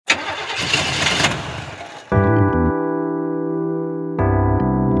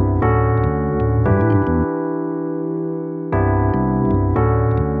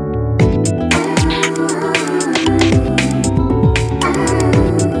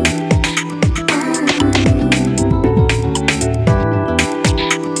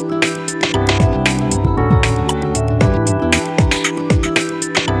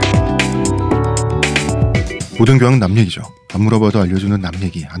모든 교양은 남 얘기죠. 안 물어봐도 알려주는 남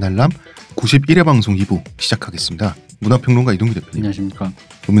얘기 아날람 91회 방송 2부 시작하겠습니다. 문화평론가 이동규 대표님. 안녕하십니까.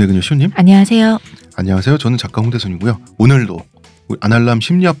 의문의 그녀 시호님. 안녕하세요. 안녕하세요. 저는 작가 홍대선이고요. 오늘도 우리 아날람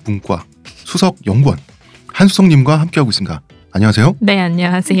심리학 분과 수석 연구원 한수성님과 함께하고 있습니다. 안녕하세요. 네,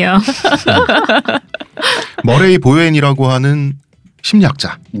 안녕하세요. 머레이 보웬이라고 하는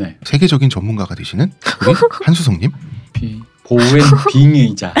심리학자, 네. 세계적인 전문가가 되시는 우리 한수성님. 보웬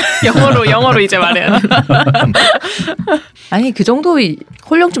빙의자. 영어로 이제 말해야 돼. 아니 그 정도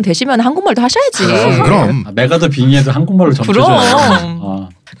홀령쯤 되시면 한국말도 하셔야지. 그럼. 메가더 빙의에도 한국말로 점쳐줘요.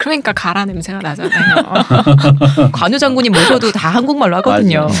 그러니까 가라 냄새가 나잖아요. 관우 장군님 모셔도 다 한국말로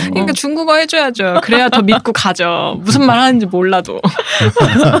하거든요. 그러니까 중국어 해줘야죠. 그래야 더 믿고 가죠. 무슨 말 하는지 몰라도.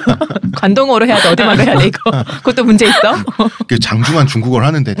 관동어로 해야 돼. 어디말로 해야 돼 이거. 그것도 문제 있어. 그 장중한 중국어를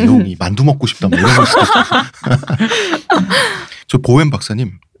하는데 내용이 만두 먹고 싶다 뭐 이런 걸 수도 있어요. 저 보웬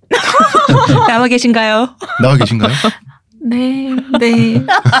박사님. 나와 계신가요? 나와 계신가요? 네.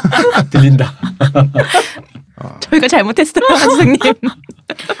 들린다. 저희가 잘못했어요, 선생님.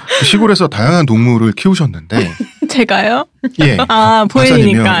 시골에서 다양한 동물을 키우셨는데 제가요? 예.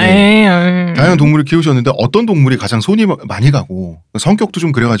 보이니까. 예. 다양한 동물을 키우셨는데 어떤 동물이 가장 손이 많이 가고 성격도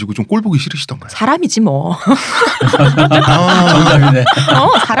좀 그래가지고 좀 꼴 보기 싫으시던가요? 사람이지 뭐. 정답이네.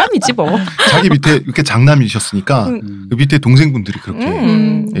 사람이지 뭐. 자기 밑에 이렇게 장남이셨으니까 그 밑에 동생분들이 그렇게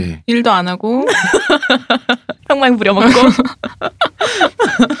예. 일도 안 하고 형만 부려먹고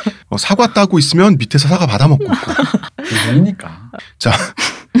사과 따고 있으면 밑에서 사과 받아먹고 있고. 그러니까. 자,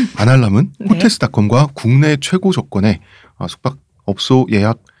 아날람은 네. 호텔스닷컴과 국내 최고 조건의 숙박업소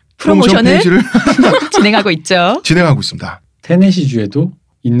예약 프로모션 프로모션을 페이지를 진행하고 있죠. 진행하고 있습니다. 테네시주에도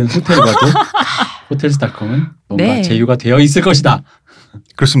있는 호텔과도 호텔스닷컴은 뭔가 네. 제휴가 되어 있을 것이다.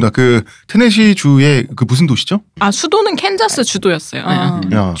 그렇습니다. 그 테네시주의 그 무슨 도시죠? 수도는 캔자스 주도였어요.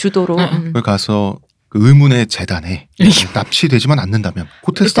 야. 주도로. 거기 가서 그 의문의 재단에 납치되지만 않는다면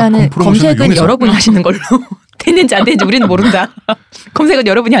호텔스닷컴 일단은 프로모션을 검색은 이용해서 여러분이 하시는 걸로. 됐는지 안 됐는지 우리는 모른다. 검색은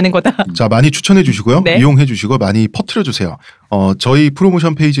여러분이 하는 거다. 자, 많이 추천해 주시고요. 네. 이용해 주시고 많이 퍼뜨려 주세요. 저희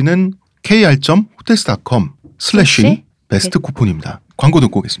프로모션 페이지는 kr.hotels.com/베스트 쿠폰입니다. 광고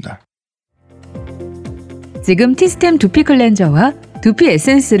듣고 오겠습니다. 지금 티스템 두피 클렌저와 두피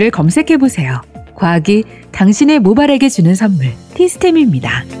에센스를 검색해보세요. 과학이 당신의 모발에게 주는 선물,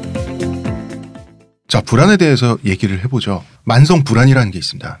 티스템입니다. 자, 불안에 대해서 얘기를 해보죠. 만성 불안이라는 게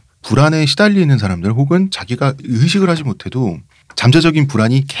있습니다. 불안에 시달리는 사람들 혹은 자기가 의식을 하지 못해도 잠재적인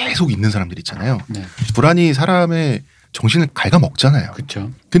불안이 계속 있는 사람들 있잖아요. 네. 불안이 사람의 정신을 갉아먹잖아요.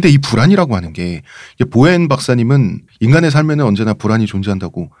 그렇죠. 근데 이 불안이라고 하는 게 보웬 박사님은 인간의 삶에는 언제나 불안이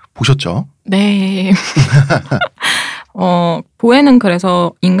존재한다고 보셨죠? 네. 보에는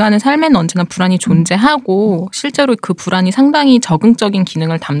그래서 인간의 삶에는 언제나 불안이 존재하고 실제로 그 불안이 상당히 적응적인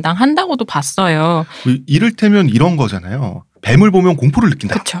기능을 담당한다고도 봤어요. 이를테면 이런 거잖아요. 뱀을 보면 공포를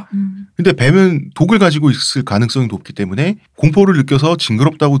느낀다. 그렇죠. 근데 뱀은 독을 가지고 있을 가능성이 높기 때문에 공포를 느껴서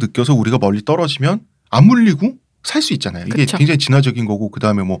징그럽다고 느껴서 우리가 멀리 떨어지면 안 물리고 살 수 있잖아요. 이게 그쵸. 굉장히 진화적인 거고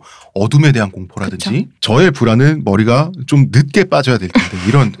그다음에 뭐 어둠에 대한 공포라든지 그쵸. 저의 불안은 머리가 좀 늦게 빠져야 될 텐데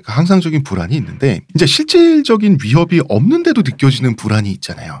이런 항상적인 불안이 있는데 이제 실질적인 위협이 없는데도 느껴지는 불안이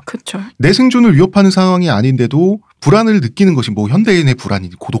있잖아요. 그렇죠. 내 생존을 위협하는 상황이 아닌데도 불안을 느끼는 것이 뭐 현대인의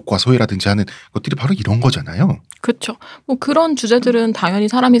불안이 고독과 소외라든지 하는 것들이 바로 이런 거잖아요. 그렇죠. 뭐 그런 주제들은 당연히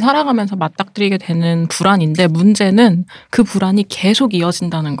사람이 살아가면서 맞닥뜨리게 되는 불안인데 문제는 그 불안이 계속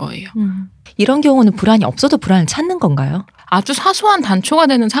이어진다는 거예요. 이런 경우는 불안이 없어도 불안을 찾는 건가요? 아주 사소한 단초가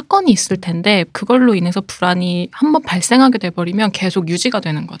되는 사건이 있을 텐데 그걸로 인해서 불안이 한번 발생하게 돼버리면 계속 유지가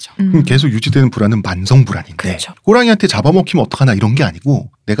되는 거죠. 계속 유지되는 불안은 만성 불안인데 그렇죠. 호랑이한테 잡아먹히면 어떡하나 이런 게 아니고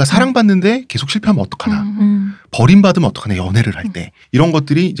내가 사랑받는데 계속 실패하면 어떡하나 버림받으면 어떡하나 연애를 할 때 이런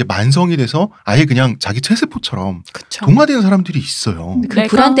것들이 이제 만성이 돼서 아예 그냥 자기 체세포처럼 그쵸. 동화되는 사람들이 있어요. 그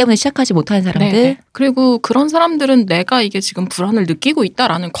불안 때문에 시작하지 못하는 사람들. 네. 그리고 그런 사람들은 내가 이게 지금 불안을 느끼고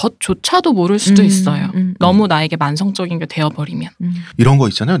있다라는 것조차도 모를 수도 있어요. 너무 나에게 만성적인 게 되어버리면. 이런 거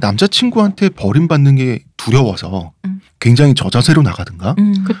있잖아요. 남자친구한테 버림받는 게 두려워서 굉장히 저자세로 나가든가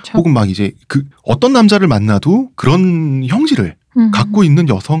그렇죠. 혹은 막 이제 그 어떤 남자를 만나도 그런 형질을 갖고 있는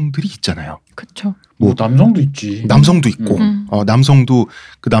여성들이 있잖아요. 그렇죠. 뭐 남성도 있지. 남성도 있고 남성도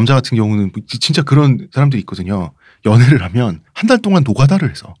그 남자 같은 경우는 진짜 그런 사람들이 있거든요. 연애를 하면 한 달 동안 노가다를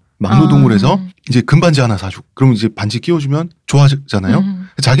해서 막노동을 해서 이제 금반지 하나 사주고 그러면 이제 반지 끼워주면 좋아하잖아요.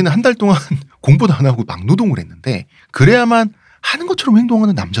 자기는 한 달 동안 공부도 안 하고 막노동을 했는데 그래야만 하는 것처럼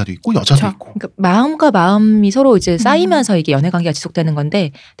행동하는 남자도 있고 여자도 그쵸. 있고. 그러니까 마음과 마음이 서로 이제 쌓이면서 이게 연애 관계가 지속되는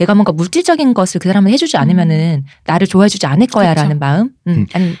건데 내가 뭔가 물질적인 것을 그 사람은 해주지 않으면은 나를 좋아해주지 않을 거야라는 마음.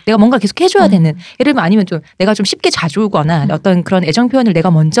 아니 내가 뭔가 계속 해줘야 되는. 예를 들면 아니면 좀 내가 좀 쉽게 자주거나 어떤 그런 애정 표현을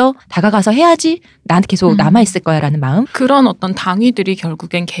내가 먼저 다가가서 해야지 나한테 계속 남아 있을 거야라는 마음. 그런 어떤 당위들이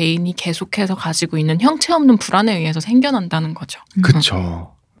결국엔 개인이 계속해서 가지고 있는 형체 없는 불안에 의해서 생겨난다는 거죠.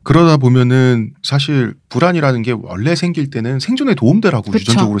 그렇죠. 그러다 보면은 사실 불안이라는 게 원래 생길 때는 생존에 도움되라고 그쵸.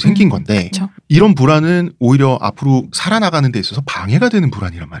 유전적으로 생긴 건데 그쵸. 이런 불안은 오히려 앞으로 살아나가는 데 있어서 방해가 되는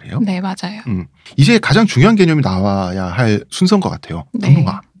불안이란 말이에요. 네, 맞아요. 이제 가장 중요한 개념이 나와야 할 순서인 것 같아요. 네.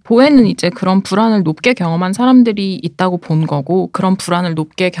 분노가. 보에는 이제 그런 불안을 높게 경험한 사람들이 있다고 본 거고 그런 불안을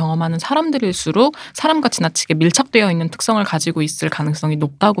높게 경험하는 사람들일수록 사람과 지나치게 밀착되어 있는 특성을 가지고 있을 가능성이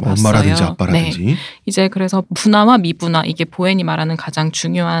높다고 봤어요. 엄마라든지 아빠라든지. 네. 이제 그래서 분화와 미분화 이게 보엔이 말하는 가장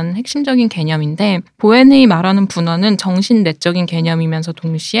중요한 핵심적인 개념인데 보엔이 말하는 분화는 정신 내적인 개념이면서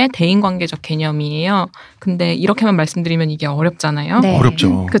동시에 대인관계적 개념이에요. 근데 이렇게만 말씀드리면 이게 어렵잖아요. 네.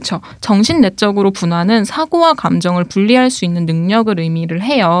 어렵죠. 그렇죠. 정신 내적으로 분화는 사고와 감정을 분리할 수 있는 능력을 의미를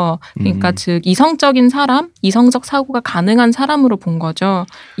해요. 그러니까 즉 이성적인 사람, 이성적 사고가 가능한 사람으로 본 거죠.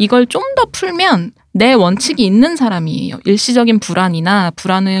 이걸 좀 더 풀면 내 원칙이 있는 사람이에요. 일시적인 불안이나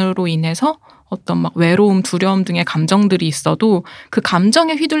불안으로 인해서 어떤 막 외로움, 두려움 등의 감정들이 있어도 그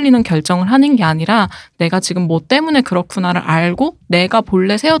감정에 휘둘리는 결정을 하는 게 아니라 내가 지금 뭐 때문에 그렇구나를 알고 내가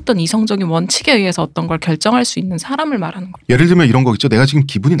본래 세웠던 이성적인 원칙에 의해서 어떤 걸 결정할 수 있는 사람을 말하는 거예요. 예를 들면 이런 거 있죠. 내가 지금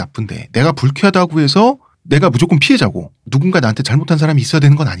기분이 나쁜데 내가 불쾌하다고 해서 내가 무조건 피해자고 누군가 나한테 잘못한 사람이 있어야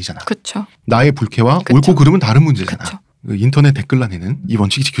되는 건 아니잖아. 그렇죠. 나의 불쾌와 그쵸. 옳고 그름은 다른 문제잖아. 그쵸. 인터넷 댓글란에는 이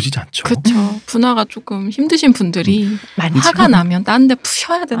원칙이 지켜지지 않죠. 그렇죠. 분화가 조금 힘드신 분들이 화가 나면 딴 데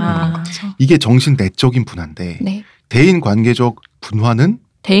푸셔야 되는 거죠. 이게 정신 내적인 분화인데 네. 대인 관계적 분화는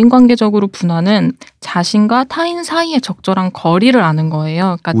대인관계적으로 분화는 자신과 타인 사이의 적절한 거리를 아는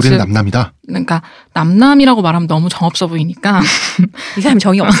거예요. 그러니까 우리는 남남이다. 그러니까 남남이라고 말하면 너무 정없어 보이니까 이 사람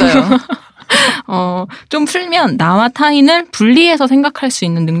정이 없어요. 좀 풀면 나와 타인을 분리해서 생각할 수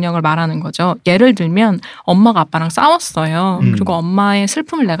있는 능력을 말하는 거죠. 예를 들면 엄마가 아빠랑 싸웠어요. 그리고 엄마의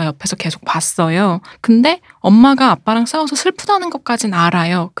슬픔을 내가 옆에서 계속 봤어요. 근데 엄마가 아빠랑 싸워서 슬프다는 것까지는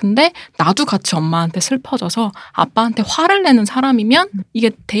알아요. 근데 나도 같이 엄마한테 슬퍼져서 아빠한테 화를 내는 사람이면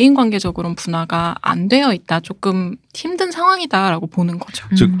이게 대인관계적으로는 분화가 안 되어 있다. 조금 힘든 상황이다라고 보는 거죠.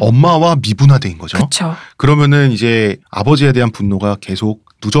 즉 엄마와 미분화된 거죠. 그렇죠. 그러면은 이제 아버지에 대한 분노가 계속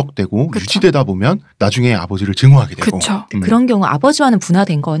누적되고 그쵸. 유지되다 보면 나중에 아버지를 증오하게 되고. 그렇죠. 그런 경우 아버지와는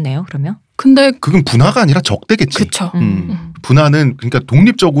분화된 거네요. 그러면? 근데 그건 분화가 아니라 적대겠지. 그렇죠. 분화는 그러니까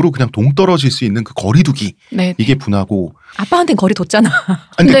독립적으로 그냥 동떨어질 수 있는 그 거리두기. 네. 이게 분화고. 아빠한테는 거리 뒀잖아.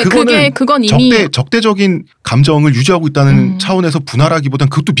 근데 근데 그건 이미 적대적인 감정을 유지하고 있다는 차원에서 분화라기보단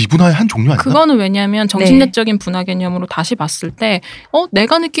그것도 미분화의 한 종류 아닌가? 그거는 왜냐하면 정신내적인 분화 개념으로 다시 봤을 때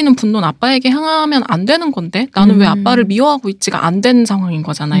내가 느끼는 분노는 아빠에게 향하면 안 되는 건데 나는 왜 아빠를 미워하고 있지가 안 되는 상황인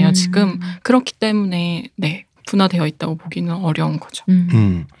거잖아요. 지금 그렇기 때문에 네 분화되어 있다고 보기는 어려운 거죠.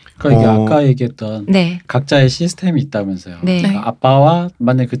 그러니까 이게 아까 얘기했던 네. 각자의 시스템이 있다면서요. 네. 그러니까 아빠와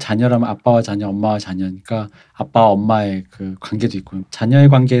만약 그 자녀라면 아빠와 자녀, 엄마와 자녀니까 아빠와 엄마의 그 관계도 있고 자녀의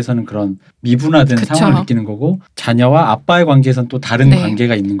관계에서는 그런 미분화된 그쵸. 상황을 느끼는 거고 자녀와 아빠의 관계에서는 또 다른 네.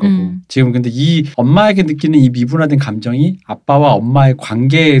 관계가 있는 거고 지금 근데 이 엄마에게 느끼는 이 미분화된 감정이 아빠와 엄마의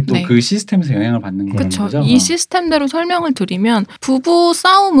관계에 또 네. 그 시스템에서 영향을 받는 거라는 그렇죠. 거죠. 이 시스템대로 설명을 드리면 부부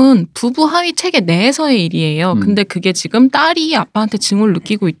싸움은 부부 하위 체계 내에서의 일이에요. 근데 그게 지금 딸이 아빠한테 증오를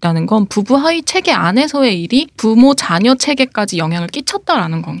느끼고 있다는 건 부부 하위 체계 안에서의 일이 부모 자녀 체계까지 영향을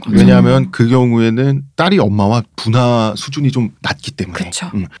끼쳤다라는 건 거죠. 왜냐하면 그 경우에는 딸이 엄마와 분화 수준이 좀 낮기 때문에.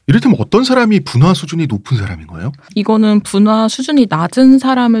 그쵸. 이를테면 어떤 사람이 분화 수준이 높은 사람인 거예요? 이거는 분화 수준이 낮은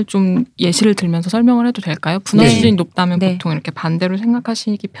사람을 좀 예시를 들면서 설명을 해도 될까요? 분화 네. 수준이 높다면 네. 보통 이렇게 반대로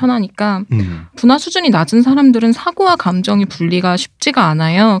생각하시기 편하니까 음. 분화 수준이 낮은 사람들은 사고와 감정이 분리가 쉽지가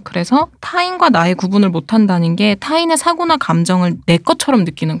않아요. 그래서 타인과 나의 구분을 못한다는 게 타인의 사고나 감정을 내 것처럼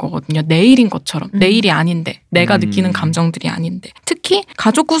느끼는 거거든요. 내 일인 것처럼. 내 일이 아닌데. 내가 느끼는 감정들이 아닌데. 특히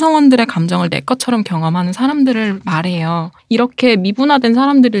가족 구성원들의 감정을 내 것처럼 경험하는 사람들을 말해요. 이렇게 미분화된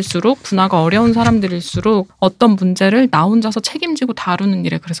사람들일수록 분화가 어려운 사람들일수록 어떤 문제를 나 혼자서 책임지고 다루는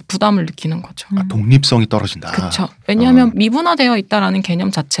일에 그래서 부담을 느끼는 거죠. 독립성이 떨어진다. 그렇죠. 왜냐하면 미분화되어 있다라는 개념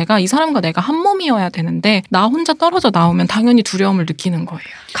자체가 이 사람과 내가 한 몸이어야 되는데 나 혼자 떨어져 나오면 당연히 두려움을 느끼는 거예요.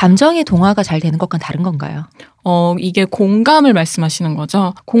 감정의 동화가 잘 되는 것과는 다른 건가요? 이게 공감을 말씀하시는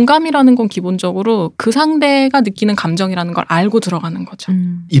거죠. 공감이라는 건 기본적으로 그 상대가 느끼는 감정이라는 걸 알고 들어가는 거죠.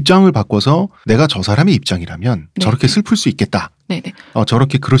 입장을 바꿔서 내가 저 사람의 입장이라면 네. 저렇게 슬플 수 있겠다. 네네.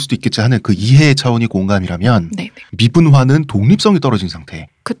 저렇게 그럴 수도 있겠지 하는 그 이해의 차원이 공감이라면 네네. 미분화는 독립성이 떨어진 상태.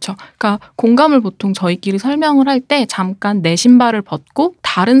 그렇죠. 그러니까 공감을 보통 저희끼리 설명을 할 때 잠깐 내 신발을 벗고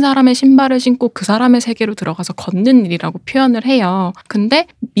다른 사람의 신발을 신고 그 사람의 세계로 들어가서 걷는 일이라고 표현을 해요. 근데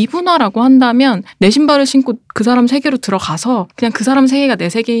미분화라고 한다면 내 신발을 신고 그 사람 세계로 들어가서 그냥 그 사람 세계가 내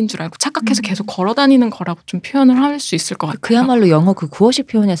세계인 줄 알고 착각해서 계속 걸어다니는 거라고 좀 표현을 할 수 있을 것 같아요. 그야말로 영어 그 구어식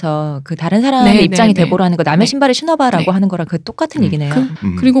표현에서 그 다른 사람의 네, 입장이 네, 돼보라는 거 남의 네. 신발을 신어봐라고 네. 하는 거랑 그 똑같은 얘기네요.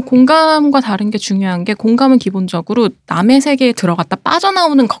 그리고 공감과 다른 게 중요한 게 공감은 기본적으로 남의 세계에 들어갔다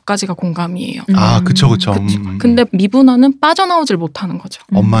빠져나오는 것까지가 공감이에요. 그쵸. 근데 미분화는 빠져나오질 못하는 거죠.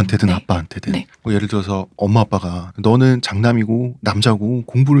 엄마한테든 네. 아빠한테든. 네. 뭐 예를 들어서 엄마 아빠가 너는 장남이고 남자고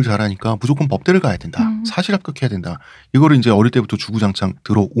공부를 잘하니까 무조건 법대를 가야 된다. 사실 합격해야 된다. 이거를 이제 어릴 때부터 주구장창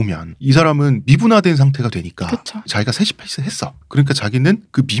들어오면 이 사람은 미분화된 상태가 되니까 그쵸. 자기가 세시패스했어. 그러니까 자기는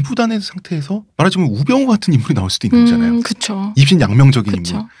그 미분화된 상태에서 말하자면 우병우 같은 인물이 나올 수도 있는 거잖아요. 그렇죠. 입신양명적인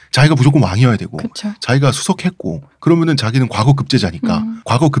그쵸. 인물. 자기가 무조건 왕이어야 되고 그쵸. 자기가 수석했고 그러면은 자기는 과거 급제자니까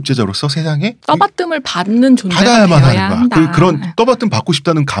과거 급제자로서 세상에 떠받듦을 받는 존재가 받아야만 되어야 하는 한다. 거야. 그런 떠받침 받고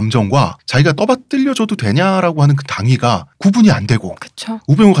싶다는 감정과 자기가 떠받들려줘도 되냐라고 하는 그 당위가 구분이 안 되고 그쵸.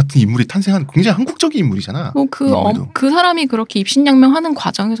 우병우 같은 인물이 탄생한 굉장히 한국적인 인물이잖아. 뭐 그 사람이 그렇게 입신양명하는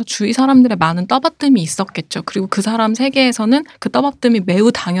과정에서 주위 사람들의 많은 떠받듦이 있었겠죠. 그리고 그 사람 세계에서는 그 떠받듦이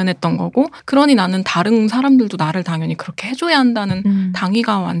매우 당연했던 거고, 그러니 나는 다른 사람들도 나를 당연히 그렇게 해줘야 한다는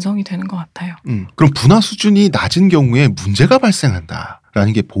당위가 완성이 되는 것 같아요. 그럼 분화 수준이 낮은 경우에 문제가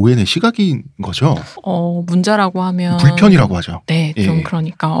발생한다라는 게 보현의 시각인 거죠. 문제라고 하면 불편이라고 하죠. 네, 좀 예.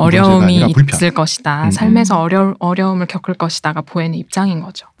 그러니까 어려움이 불편. 있을 것이다. 삶에서 어려움을 겪을 것이다가 보현의 입장인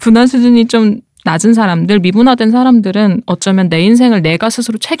거죠. 분화 수준이 좀 낮은 사람들, 미분화된 사람들은 어쩌면 내 인생을 내가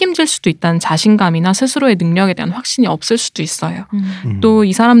스스로 책임질 수도 있다는 자신감이나 스스로의 능력에 대한 확신이 없을 수도 있어요. 또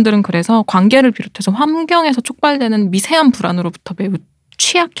이 사람들은 그래서 관계를 비롯해서 환경에서 촉발되는 미세한 불안으로부터 매우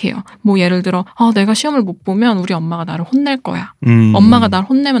취약해요. 뭐 예를 들어 내가 시험을 못 보면 우리 엄마가 나를 혼낼 거야. 엄마가 나를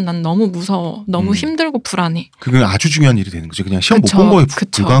혼내면 난 너무 무서워. 너무 힘들고 불안해. 그건 아주 중요한 일이 되는 거죠. 그냥 시험 그쵸, 못 본 거에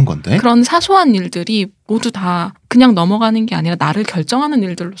그쵸. 불과한 건데. 그런 사소한 일들이 모두 다 그냥 넘어가는 게 아니라 나를 결정하는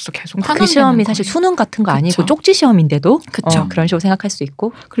일들로서 계속 그 환원되는 시험이 사실 거예요. 수능 같은 거 아니고 그쵸. 쪽지 시험인데도 그쵸. 그런 식으로 생각할 수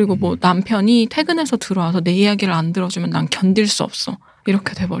있고. 그리고 뭐 남편이 퇴근해서 들어와서 내 이야기를 안 들어주면 난 견딜 수 없어.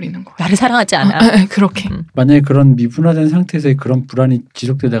 이렇게 돼버리는 거예요. 나를 사랑하지 않아. 그렇게. 만약에 그런 미분화된 상태에서 그런 불안이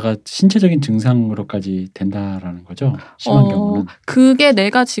지속되다가 신체적인 증상으로까지 된다라는 거죠. 심한 경우는. 그게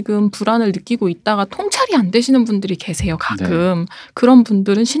내가 지금 불안을 느끼고 있다가 통찰이 안 되시는 분들이 계세요. 가끔. 그런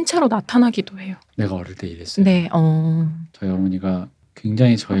분들은 신체로 나타나기도 해요. 내가 어릴 때 이랬어요. 네. 저희 어머니가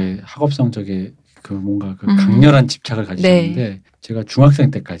굉장히 저의 학업 성적에 그 뭔가 그 강렬한 집착을 가지셨는데 제가 중학생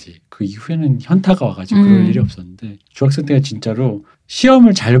때까지, 그 이후에는 현타가 와가지고 그럴 일이 없었는데, 중학생 때가 진짜로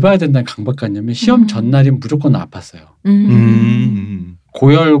시험을 잘 봐야 된다는 강박관념에 시험 전날이 무조건 아팠어요.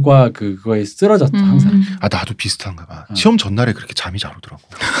 고열과 그거에 쓰러졌다 항상. 나도 비슷한가 봐. 시험 전날에 그렇게 잠이 잘 오더라고.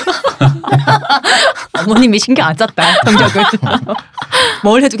 어머님이 신경 안 썼다. 성적을.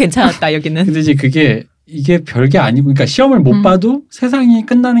 뭘 해도 괜찮았다 여기는. 근데 이제 이게 별게 아니고, 그러니까 시험을 못 봐도 세상이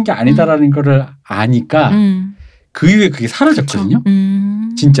끝나는 게 아니다라는 거를 아니까 그 이후에 그게 사라졌거든요.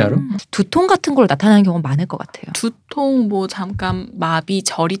 진짜로. 두통 같은 걸로 나타나는 경우는 많을 것 같아요. 두통, 뭐 잠깐 마비,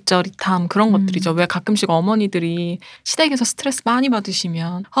 저릿저릿함 그런 것들이죠. 왜 가끔씩 어머니들이 시댁에서 스트레스 많이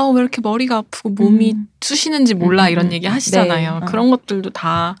받으시면 왜 이렇게 머리가 아프고 몸이 쑤시는지 몰라 이런 얘기 하시잖아요. 네. 그런 것들도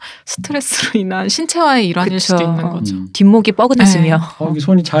다 스트레스로 인한 신체화의 일환일 그쵸. 수도 있는 거죠. 뒷목이 뻐근해지며. 이게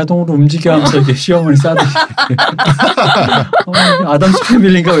손이 자동으로 움직여하면서 이게 시험을 싸듯이. 아담스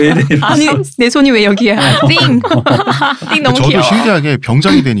패밀리인가 왜 이래. 아니 내 손이 왜 여기야. 띵. 띵 너무 저도 귀여워. 신기하게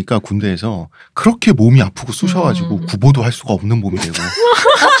병장이 되니까 군대에서 그렇게 몸이 아프고 쑤셔가지고 구보도 할 수가 없는 몸이 되고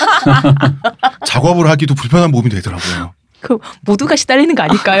작업을 하기도 불편한 몸이 되더라고요. 그 모두가 시달리는 거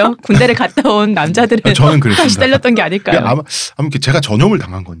아닐까요? 군대를 갔다 온 남자들은 저는 그랬습니다. 시달렸던 게 아닐까요? 아마 제가 전염을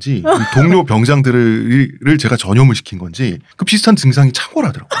당한 건지 동료 병장들을 제가 전염을 시킨 건지 그 비슷한 증상이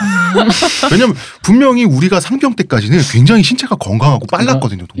창궐하더라고요. 왜냐하면 분명히 우리가 상병 때까지는 굉장히 신체가 건강하고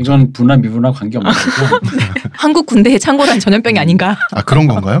빨랐거든요. 이건 분화 미분화 관계없는 거고. 한국 군대에 창궐한 전염병이 아닌가? 그런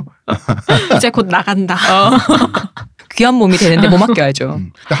건가요? 이제 곧 나간다. 귀한 몸이 되는데 못 맡겨야죠.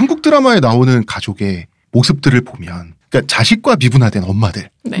 한국 드라마에 나오는 가족의 모습들을 보면, 그러니까 자식과 미분화된 엄마들,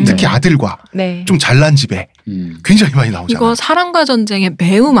 네. 특히 아들과 좀 잘난 집에 굉장히 많이 나오잖아요. 이거 사랑과 전쟁에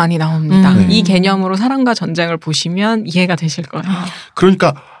매우 많이 나옵니다. 네. 이 개념으로 사랑과 전쟁을 보시면 이해가 되실 거예요.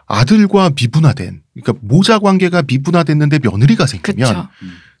 그러니까 아들과 미분화된, 그러니까 모자 관계가 미분화됐는데 며느리가 생기면 그쵸.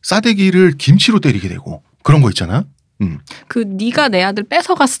 싸대기를 김치로 때리게 되고 그런 거 있잖아. 그 네가 내 아들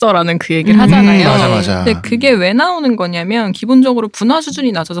뺏어갔어라는 그 얘기를 하잖아요. 맞아. 근데 그게 왜 나오는 거냐면 기본적으로 분화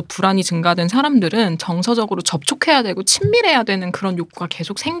수준이 낮아서 불안이 증가된 사람들은 정서적으로 접촉해야 되고 친밀해야 되는 그런 욕구가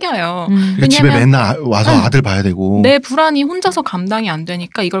계속 생겨요. 그러니까 집에 맨날 와서 아들 봐야 되고 내 불안이 혼자서 감당이 안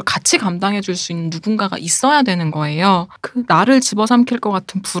되니까 이걸 같이 감당해 줄 수 있는 누군가가 있어야 되는 거예요. 그 나를 집어삼킬 것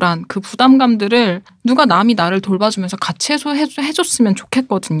같은 불안, 그 부담감들을 누가 남이 나를 돌봐주면서 같이 해줬으면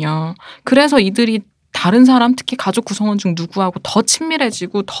좋겠거든요. 그래서 이들이 다른 사람, 특히 가족 구성원 중 누구하고 더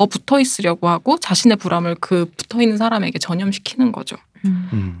친밀해지고 더 붙어 있으려고 하고 자신의 불안을 그 붙어 있는 사람에게 전염시키는 거죠.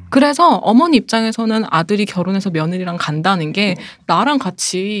 그래서 어머니 입장에서는 아들이 결혼해서 며느리랑 간다는 게 나랑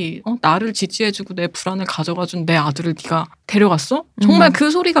같이 나를 지지해주고 내 불안을 가져가준 내 아들을 네가 데려갔어? 정말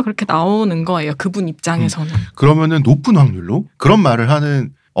그 소리가 그렇게 나오는 거예요. 그분 입장에서는. 그러면은 높은 확률로 그런 말을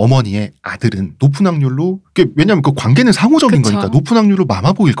하는 어머니의 아들은 높은 확률로 왜냐하면 그 관계는 상호적인 그쵸. 거니까 높은 확률로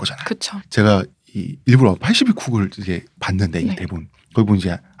마마보일 거잖아요. 그렇죠. 제가 일부러 82쿡을 이제 봤는데 이 대본 거기 보면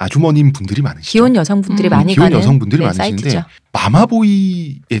이제 아주머님 분들이 많으시죠. 기혼 여성분들이 많이 기혼 가는 여성분들이 많으신데 사이트죠.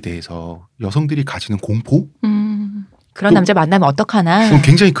 마마보이에 대해서 여성들이 가지는 공포 그런 남자 만나면 어떡하나. 그건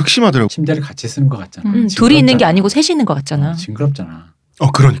굉장히 극심하더라고요. 침대를 같이 쓰는 것 같잖아. 둘이 있는 게 아니고 셋이 있는 것 같잖아. 징그럽잖아.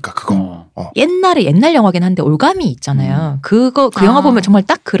 그러니까 그거. 옛날 영화긴 한데 올가미 있잖아요. 그 영화 보면 정말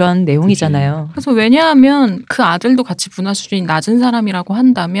딱 그런 내용이잖아요. 그래서 왜냐하면 그 아들도 같이 분화 수준이 낮은 사람이라고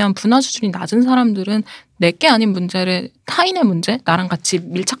한다면 분화 수준이 낮은 사람들은 내게 아닌 문제를 타인의 문제, 나랑 같이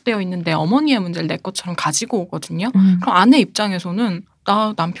밀착되어 있는 내 어머니의 문제를 내 것처럼 가지고 오거든요. 그럼 아내 입장에서는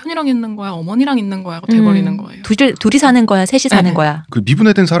나 남편이랑 있는 거야, 어머니랑 있는 거야가 돼버리는 거예요. 둘이 사는 거야, 셋이 사는 거야. 그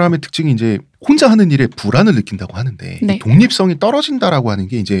미분화된 사람의 특징이 이제 혼자 하는 일에 불안을 느낀다고 하는데 네. 독립성이 떨어진다라고 하는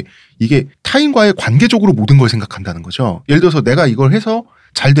게 이제 이게 타인과의 관계적으로 모든 걸 생각한다는 거죠. 예를 들어서 내가 이걸 해서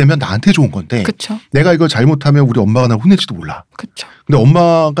잘 되면 나한테 좋은 건데 그쵸. 내가 이걸 잘못하면 우리 엄마가 날 혼낼지도 몰라. 그쵸. 근데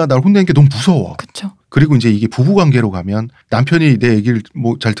엄마가 날 혼내는 게 너무 무서워. 그쵸. 그리고 이제 이게 부부관계로 가면 남편이 내 얘기를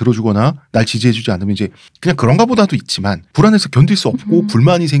뭐 잘 들어주거나 날 지지해주지 않으면 이제 그냥 그런가 보다도 있지만 불안해서 견딜 수 없고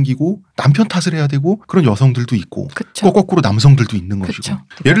불만이 생기고 남편 탓을 해야 되고 그런 여성들도 있고 그쵸. 거꾸로 남성들도 있는 것이고. 그쵸.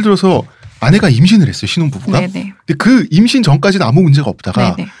 예를 들어서 아내가 임신을 했어요. 신혼부부가. 네네. 근데 그 임신 전까지는 아무 문제가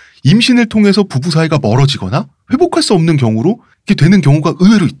없다가 네네. 임신을 통해서 부부 사이가 멀어지거나 회복할 수 없는 경우로 이렇게 되는 경우가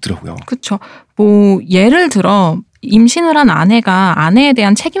의외로 있더라고요. 그렇죠. 뭐 예를 들어 임신을 한 아내가 아내에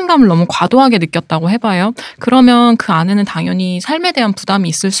대한 책임감을 너무 과도하게 느꼈다고 해봐요. 그러면 그 아내는 당연히 삶에 대한 부담이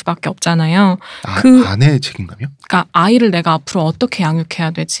있을 수밖에 없잖아요. 아내의 책임감이요? 그러니까 아이를 내가 앞으로 어떻게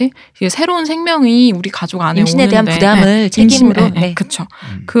양육해야 되지? 이게 새로운 생명이 우리 가족 안에 임신에 오는데 대한 부담을 책임으로. 네. 그렇죠.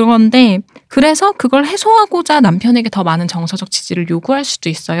 그런데 그래서 그걸 해소하고자 남편에게 더 많은 정서적 지지를 요구할 수도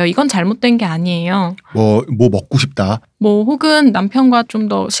있어요. 이건 잘못된 게 아니에요. 뭐 먹고 싶다. 뭐 혹은 남편과 좀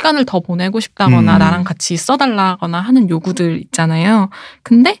더 시간을 더 보내고 싶다거나 나랑 같이 있어달라거나 하는 요구들 있잖아요.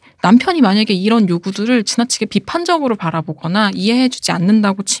 근데 남편이 만약에 이런 요구들을 지나치게 비판적으로 바라보거나 이해해주지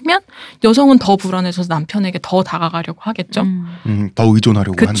않는다고 치면 여성은 더 불안해져서 남편에게 더 다가가려고 하겠죠. 더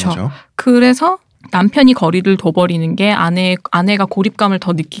의존하려고 그쵸. 하는 거죠. 그래서 남편이 거리를 둬버리는 게 아내가 고립감을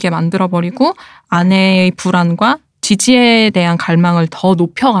더 느끼게 만들어버리고 아내의 불안과 지지에 대한 갈망을 더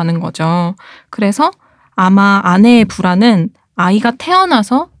높여가는 거죠. 그래서 아마 아내의 불안은 아이가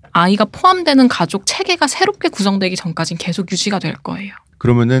태어나서 아이가 포함되는 가족 체계가 새롭게 구성되기 전까지는 계속 유지가 될 거예요.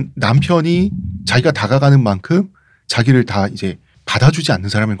 그러면은 남편이 자기가 다가가는 만큼 자기를 다 이제 받아주지 않는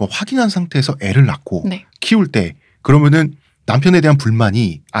사람인 걸 확인한 상태에서 애를 낳고 네. 키울 때 그러면은 남편에 대한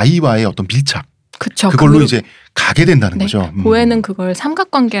불만이 아이와의 어떤 밀착 그쵸. 그걸로 이제 가게 된다는 네. 거죠. 고에는 그걸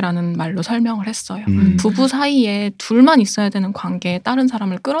삼각관계라는 말로 설명을 했어요. 부부 사이에 둘만 있어야 되는 관계에 다른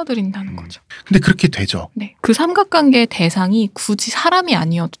사람을 끌어들인다는 거죠. 근데 그렇게 되죠. 네. 그 삼각관계의 대상이 굳이 사람이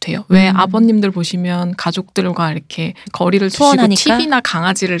아니어도 돼요. 왜 아버님들 보시면 가족들과 이렇게 거리를 두시고 소원하니까? TV나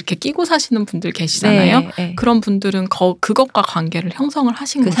강아지를 이렇게 끼고 사시는 분들 계시잖아요. 네. 그런 분들은 그것과 관계를 형성을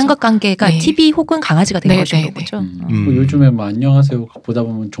하신 그 거죠. 삼각관계가 네. TV 혹은 강아지가 된 네, 것인 네, 거죠. 뭐 요즘에 뭐 안녕하세요 보다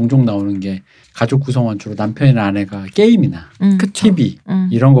보면 종종 나오는 게 가족 구성원 주로 남편이나 아내가 게임이나 TV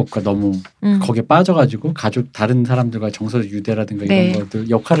이런 것과 너무 거기에 빠져가지고 가족 다른 사람들과 정서적 유대라든가 네. 이런 것들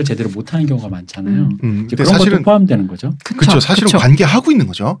역할을 제대로 못하는 경우가 많잖아요. 이제 근데 그런 사실은 것도 포함되는 거죠. 그렇죠. 사실은 그쵸. 관계하고 있는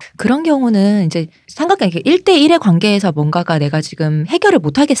거죠. 그런 경우는 이제 삼각관계 1대1의 관계에서 뭔가가 내가 지금 해결을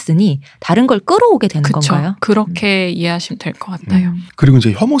못하겠으니 다른 걸 끌어오게 되는 그쵸. 건가요? 그렇게 이해하시면 될 것 같아요. 그리고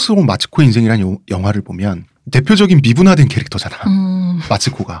이제 혐오스러운 마츠코의 인생이라는 영화를 보면 대표적인 미분화된 캐릭터잖아.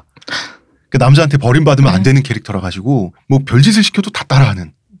 마츠코가. 그 남자한테 버림받으면 안 되는 캐릭터라 가지고 뭐 별짓을 시켜도 다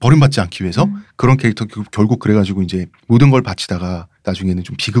따라하는 버림받지 않기 위해서 그런 캐릭터 결국 그래가지고 이제 모든 걸 바치다가 나중에는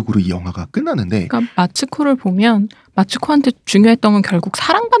좀 비극으로 이 영화가 끝나는데 그러니까 마츠코를 보면 마츠코한테 중요했던 건 결국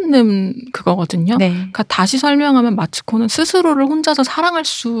사랑받는 그거거든요. 네. 그러니까 다시 설명하면 마츠코는 스스로를 혼자서 사랑할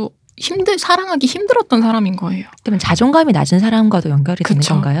수 사랑하기 힘들었던 사람인 거예요. 그러면 자존감이 낮은 사람과도 연결이 되는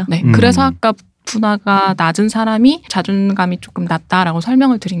건가요? 네. 그래서 아까 분화가 낮은 사람이 자존감이 조금 낮다라고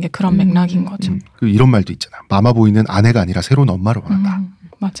설명을 드린 게 그런 맥락인 거죠. 이런 말도 있잖아. 마마보이는 아내가 아니라 새로운 엄마를 원한다.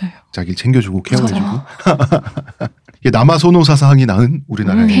 맞아요. 자기를 챙겨주고 케어해주고. 이게 남아선호 사상이 낳은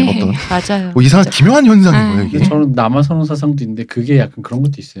우리나라의 어떤 맞아요. 뭐 이상한 기묘한 현상인 거예요. 이게. 저는 남아선호 사상도 있는데 그게 약간 그런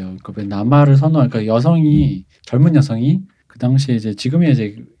것도 있어요. 그러니까 왜 남아를 선호할까? 여성이 젊은 여성이 그 당시에 이제 지금의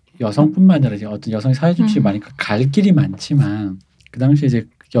이제 여성뿐만 아니라 이제 어떤 여성 사회 중심이 많이 갈 길이 많지만 그 당시에 이제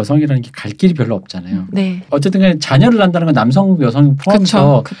여성이라는 게 갈 길이 별로 없잖아요. 네. 어쨌든 간에 자녀를 낳는다는 건 남성, 여성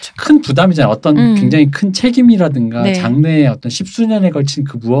포함해서 그쵸. 큰 부담이잖아요. 어떤 굉장히 큰 책임이라든가 네. 장래에 어떤 십수년에 걸친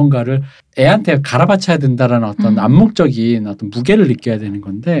그 무언가를 애한테 갈아바쳐야 된다라는 어떤 암묵적인 어떤 무게를 느껴야 되는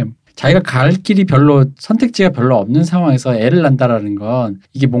건데 자기가 갈 길이 별로 선택지가 별로 없는 상황에서 애를 낳는다라는 건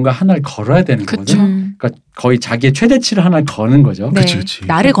이게 뭔가 하나를 걸어야 되는 거죠. 그러니까 거의 자기의 최대치를 하나를 거는 거죠. 네. 그치.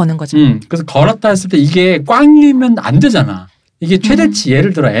 나를 거는 거죠. 그래서 걸었다 했을 때 이게 꽝이면 안 되잖아. 이게 최대치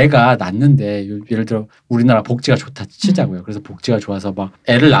예를 들어 애가 낳는데 예를 들어 우리나라 복지가 좋다 치자고요. 그래서 복지가 좋아서 막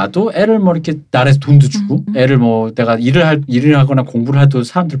애를 낳아도 애를 뭐 이렇게 나라에서 돈도 주고 애를 뭐 내가 일을 하거나 공부를 해도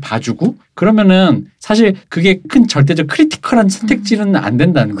사람들 봐주고 그러면은 사실 그게 큰 절대적 크리티컬한 선택지는 안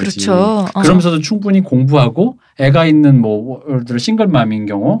된다는 거지. 그렇죠. 그러면서도 충분히 공부하고 애가 있는 뭐 예를 들어 싱글맘인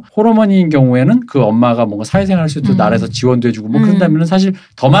경우 홀어머니인 경우에는 그 엄마가 뭔가 사회생활 할 수 있도록 나라에서 지원도 해주고 뭐 그런다면 사실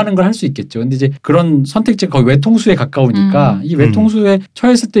더 많은 걸 할 수 있겠죠. 근데 이제 그런 선택지가 거의 외통수에 가까우니까 이 외통수에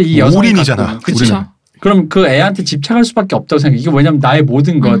처했을 때 이 여성이 올인이잖아. 그렇죠. 그럼 그 애한테 집착할 수밖에 없다고 생각해. 이게 왜냐면 나의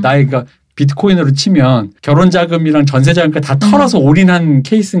모든 거 나의 비트코인으로 치면 결혼 자금이랑 전세 자금까지 다 털어서 올인한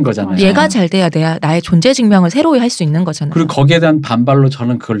케이스인 거잖아요. 얘가 잘 돼야 나의 존재 증명을 새로이 할 수 있는 거잖아요. 그리고 거기에 대한 반발로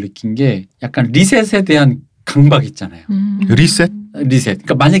저는 그걸 느낀 게 약간 리셋에 대한 강박 있잖아요. 리셋?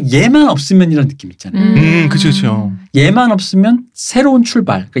 그러니까 만약 얘만 없으면 이런 느낌 있잖아요. 그렇죠. 얘만 없으면 새로운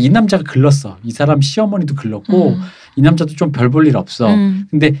출발. 그러니까 이 남자가 글렀어. 이 사람 시어머니도 글렀고 이 남자도 좀 별 볼 일 없어.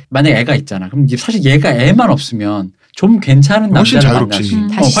 근데 만약 애가 있잖아. 그럼 사실 얘가 애만 없으면 좀 괜찮은 남자를 만날 수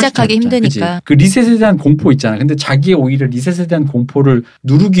다시 시작하기 힘드니까. 그치? 그 리셋에 대한 공포 있잖아. 근데 자기 오히려 리셋에 대한 공포를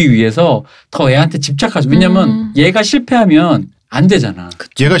누르기 위해서 더 애한테 집착하죠. 왜냐면 얘가 실패하면 안 되잖아.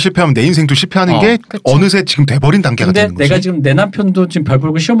 얘가 실패하면 내 인생도 실패하는 게 어느새 지금 돼버린 단계가 되는 거지. 근데 내가 지금 내 남편도 지금 별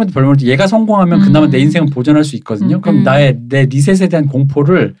벌고 시어머니도 별 벌고 얘가 성공하면 그나마 내 인생은 보존할 수 있거든요. 그럼 내 리셋에 대한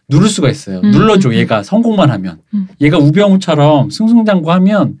공포를 누를 수가 있어요. 눌러줘. 얘가 성공만 하면. 얘가 우병우처럼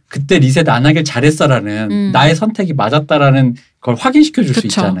승승장구하면 그때 리셋 안 하길 잘했어라는 나의 선택이 맞았다라는 걸 확인시켜 줄 수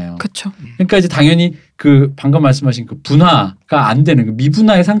있잖아요. 그렇죠. 그러니까 이제 당연히 그 방금 말씀하신 그 분화가 안 되는 그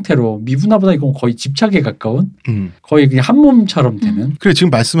미분화의 상태로 미분화보다 이건 거의 집착에 가까운 거의 그냥 한 몸처럼 되는. 그래 지금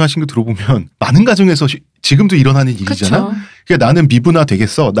말씀하신 거 들어보면 많은 가정에서 지금도 일어나는 일이잖아. 그쵸. 그러니까 나는 미분화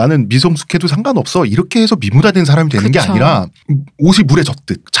되겠어. 나는 미성숙해도 상관없어. 이렇게 해서 미분화된 사람이 되는 그쵸. 게 아니라 옷이 물에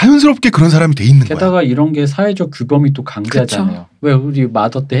젖듯 자연스럽게 그런 사람이 돼 있는 거야. 게다가 이런 게 사회적 규범이 또 강제하잖아요. 왜 우리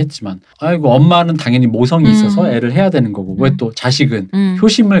마더 때 했지만 아이고 엄마는 당연히 모성이 있어서 애를 해야 되는 거고 왜 또 자식은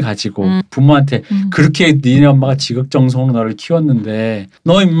효심을 가지고 부모한테 그렇게 니네 엄마가 지극정성으로 너를 키웠는데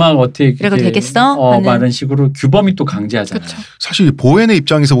너 임마 어떻게 그래도 되겠어? 라는 식으로 규범이 또 강제하잖아요. 그쵸. 사실 보현의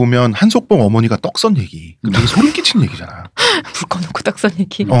입장에서 보면 한석봉 어머니가 떡선 얘기 되게 소름 끼치는 얘기잖아. 불 꺼놓고 딱선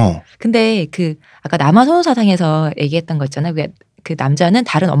얘기. 어. 근데 그 아까 남아선호 사상에서 얘기했던 거 있잖아요. 왜 그 남자는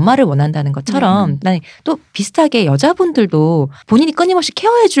다른 엄마를 원한다는 것처럼 난 또 비슷하게 여자분들도 본인이 끊임없이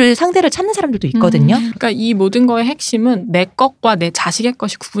케어해줄 상대를 찾는 사람들도 있거든요. 그러니까 이 모든 거의 핵심은 내 것과 내 자식의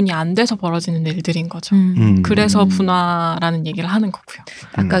것이 구분이 안 돼서 벌어지는 일들인 거죠. 그래서 분화라는 얘기를 하는 거고요.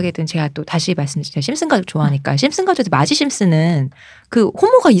 아까게든 제가 또 다시 말씀드리면 심슨 가족 좋아하니까 심슨 가족에서 마지 심슨은 그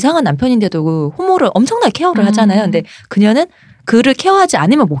호모가 이상한 남편인데도 호모를 엄청나게 케어를 하잖아요. 근데 그녀는 그를 케어하지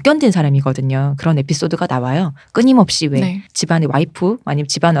않으면 못 견딘 사람이거든요. 그런 에피소드가 나와요. 끊임없이 왜 집안의 와이프 아니면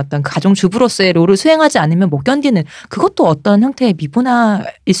집안의 어떤 가정주부로서의 롤을 수행하지 않으면 못 견디는 그것도 어떤 형태의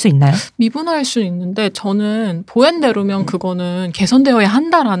미분화일 수 있나요? 미분화일 수는 있는데 저는 보현대로면 그거는 개선되어야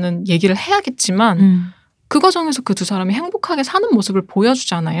한다라는 얘기를 해야겠지만 그 과정에서 그 두 사람이 행복하게 사는 모습을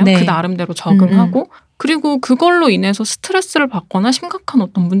보여주잖아요. 그 나름대로 적응하고 그리고 그걸로 인해서 스트레스를 받거나 심각한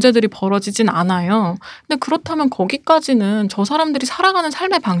어떤 문제들이 벌어지진 않아요. 근데 그렇다면 거기까지는 저 사람들이 살아가는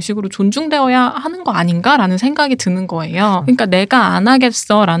삶의 방식으로 존중되어야 하는 거 아닌가라는 생각이 드는 거예요. 그러니까 내가 안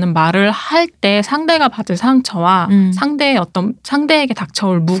하겠어라는 말을 할 때 상대가 받을 상처와 상대에게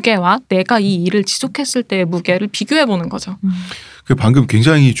닥쳐올 무게와 내가 이 일을 지속했을 때의 무게를 비교해 보는 거죠. 그 방금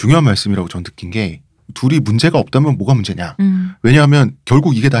굉장히 중요한 말씀이라고 전 느낀 게 둘이 문제가 없다면 뭐가 문제냐. 왜냐하면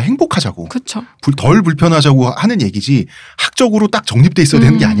결국 이게 다 행복하자고. 그쵸. 덜 불편하자고 하는 얘기지 학적으로 딱 정립돼 있어야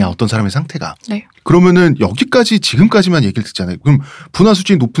되는 게 아니야. 어떤 사람의 상태가. 네. 그러면은 여기까지 지금까지만 얘기를 듣잖아요. 그럼 분화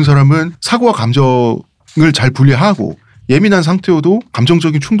수준이 높은 사람은 사고와 감정을 잘 분리하고 예민한 상태여도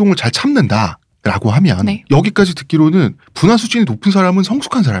감정적인 충동을 잘 참는다라고 하면 네. 여기까지 듣기로는 분화 수준이 높은 사람은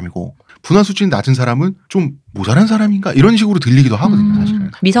성숙한 사람이고 분화 수준이 낮은 사람은 좀 모자란 사람인가 이런 식으로 들리기도 하거든요. 사실은.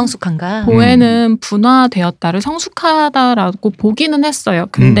 미성숙한가? 보에는 분화되었다를 성숙하다라고 보기는 했어요.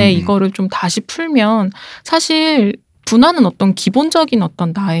 근데 이거를 좀 다시 풀면 사실 분화는 어떤 기본적인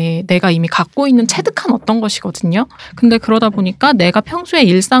어떤 내가 이미 갖고 있는 체득한 어떤 것이거든요. 근데 그러다 보니까 내가 평소에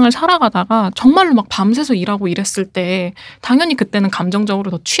일상을 살아가다가 정말로 막 밤새서 일하고 이랬을 때 당연히 그때는 감정적으로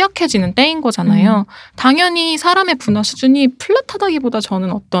더 취약해지는 때인 거잖아요. 당연히 사람의 분화 수준이 플랫하다기보다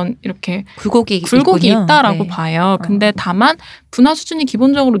저는 어떤 이렇게 굴곡이 있다라고 네. 봐요. 근데 다만 분화 수준이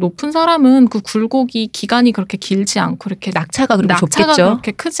기본적으로 높은 사람은 그 굴곡이 기간이 그렇게 길지 않고 이렇게 낙차가 좁겠죠.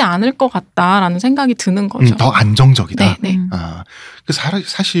 그렇게 크지 않을 것 같다라는 생각이 드는 거죠. 더 안정적이다. 네.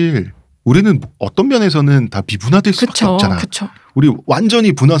 사실 우리는 어떤 면에서는 다 미분화될 수밖에 없잖아. 그쵸. 우리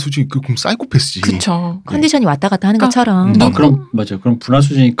완전히 분화 수준이 그럼 사이코패스지. 그쵸. 컨디션이 왔다 갔다 하는 그러니까 것처럼. 그럼 맞아요. 그럼 분화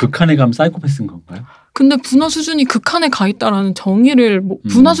수준이 극한에 가면 사이코패스인 건가요? 근데 분화 수준이 극한에 가 있다라는 정의를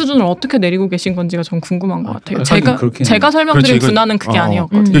분화 수준을 어떻게 내리고 계신 건지가 전 궁금한 것 같아요. 제가 설명드린 그렇지, 분화는 그게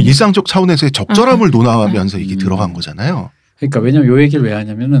아니었거든요. 일상적 차원에서의 적절함을 논하면서 이게 들어간 거잖아요. 그러니까 왜냐면 요 얘기를 왜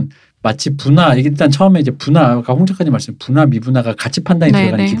하냐면은 마치 분화 일단 처음에 이제 분화가 홍 작가님 말씀 분화 미분화가 같이 판단이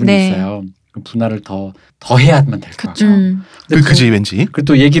들어가는 기분이 있어요. 분화를 더 해야만 될 것 같죠. 그지 왠지. 그리고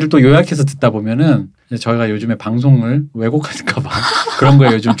또 얘기를 또 요약해서 듣다 보면은 저희가 요즘에 방송을 왜곡할까봐 그런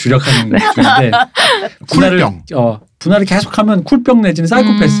거에 요즘 주력하는 중인데 분화를 계속하면 쿨병 내지는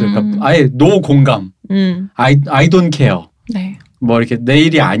사이코패스. 그러니까 아예 노 공감, I don't care. 네. 뭐 이렇게 내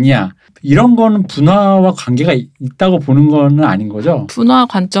일이 아니야. 이런 거는 분화와 관계가 있다고 보는 거는 아닌 거죠? 분화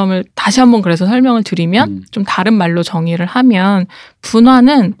관점을 다시 한번 그래서 설명을 드리면 좀 다른 말로 정의를 하면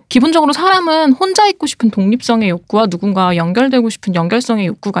분화는 기본적으로 사람은 혼자 있고 싶은 독립성의 욕구와 누군가와 연결되고 싶은 연결성의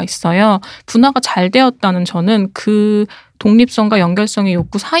욕구가 있어요. 분화가 잘 되었다는 저는 그 독립성과 연결성의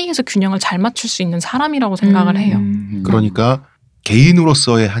욕구 사이에서 균형을 잘 맞출 수 있는 사람이라고 생각을 해요. 그러니까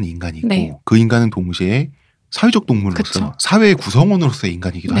개인으로서의 한 인간이고 네. 그 인간은 동시에 사회적 동물로서 그쵸. 사회의 구성원으로서의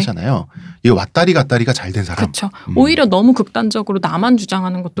인간이기도 하잖아요. 이게 왔다리 갔다리가 잘 된 사람. 그렇죠. 오히려 너무 극단적으로 나만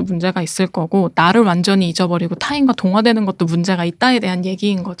주장하는 것도 문제가 있을 거고 나를 완전히 잊어버리고 타인과 동화되는 것도 문제가 있다에 대한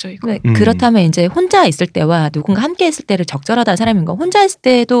얘기인 거죠. 이거. 그렇다면 이제 혼자 있을 때와 누군가 함께 있을 때를 적절하다는 사람인 거. 혼자 있을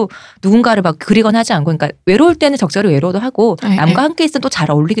때도 누군가를 막 그리거나 하지 않고 그러니까 외로울 때는 적절히 외로워도 하고 남과 함께 있으면 또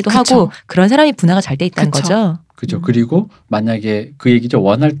잘 어울리기도 하고 그런 사람이 분화가 잘 돼 있다는 거죠. 그죠. 그리고 만약에 그 얘기죠.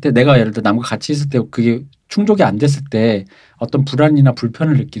 원할 때 내가 예를 들어 남과 같이 있을 때 그게 충족이 안 됐을 때 어떤 불안이나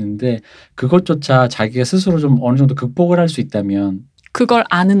불편을 느끼는데 그것조차 자기가 스스로 좀 어느 정도 극복을 할 수 있다면 그걸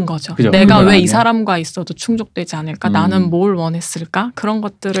아는 거죠. 그죠? 내가 왜 이 사람과 있어도 충족되지 않을까? 나는 뭘 원했을까? 그런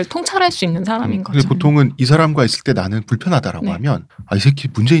것들을 통찰할 수 있는 사람인 거죠. 보통은 이 사람과 있을 때 나는 불편하다라고 하면 이 새끼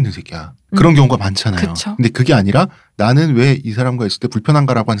문제 있는 새끼야. 그런 경우가 많잖아요. 그쵸. 근데 그게 아니라 나는 왜 이 사람과 있을 때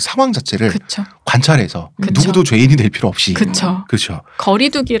불편한가라고 하는 상황 자체를 관찰해서 누구도 죄인이 될 필요 없이. 그렇죠.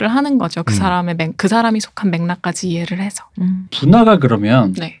 거리두기를 하는 거죠. 그 사람이 속한 맥락까지 이해를 해서. 분화가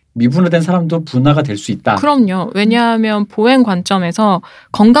그러면 미분화된 사람도 분화가 될 수 있다. 그럼요. 왜냐하면 보행 관점에서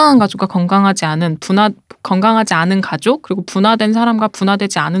건강한 가족과 건강하지 않은 가족 그리고 분화된 사람과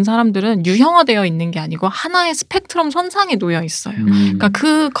분화되지 않은 사람들은 유형화되어 있는 게 아니고 하나의 스펙트럼 선상에 놓여 있어요. 그러니까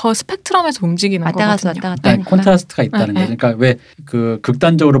그 스펙트럼에서 움직이는 거거든요. 왔다 갔다 콘트라스트가 있다는 거죠. 그러니까 왜 그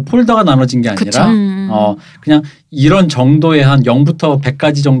극단적으로 폴더가 나눠진 게 아니라 그냥 이런 정도의 한 0부터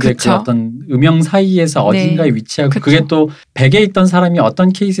 100까지 정도의 그 어떤 음영 사이에서 어딘가에 위치하고 그게 또 100에 있던 사람이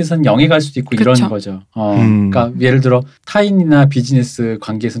어떤 케이스에서는 0에 갈 수도 있고 이런 거죠. 그러니까 예를 들어 타인이나 비즈니스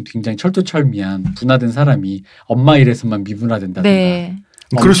관계에서는 굉장히 철두철미한 분화된 사람이 엄마 일에서만 미분화된다든가.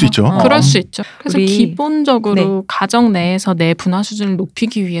 그럴 수 있죠. 그럴 수 있죠. 그래서 기본적으로 가정 내에서 내 분화 수준을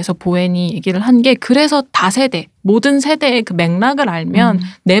높이기 위해서 보엔이 얘기를 한 게 그래서 다세대 모든 세대의 그 맥락을 알면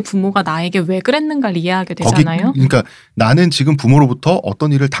내 부모가 나에게 왜 그랬는가를 이해하게 되잖아요. 그러니까 나는 지금 부모로부터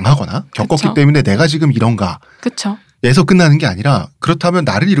어떤 일을 당하거나 겪었기 때문에 내가 지금 이런가. 그렇죠. 에서 끝나는 게 아니라 그렇다면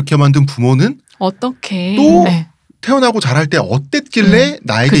나를 이렇게 만든 부모는 어떻게 또 태어나고 자랄 때 어땠길래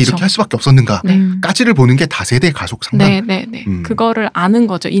나에게 이렇게 할 수밖에 없었는가까지를 보는 게 다세대 가족 상담. 그거를 아는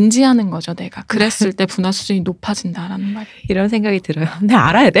거죠. 인지하는 거죠. 내가 그랬을 때 분화 수준이 높아진다라는 말이. 이런 생각이 들어요. 내가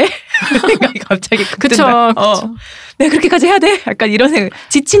알아야 돼? 생각이 갑자기 그렇죠. 내가 그렇게까지 해야 돼? 약간 이런 생각.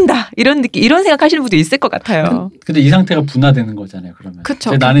 지친다. 이런 느낌. 이런 생각하시는 분도 있을 것 같아요. 근데 이 상태가 분화되는 거잖아요. 그러면.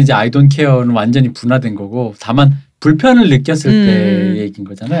 그쵸. 나는 이제 I don't care는 완전히 분화된 거고 다만 불편을 느꼈을 때의 얘기인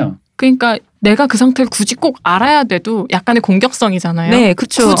거잖아요. 그러니까 내가 그 상태를 굳이 꼭 알아야 돼도 약간의 공격성이잖아요. 네,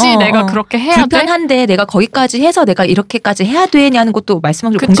 그렇죠. 굳이 내가 그렇게 해야 돼? 불편한데 내가 거기까지 해서 내가 이렇게까지 해야 되냐는 것도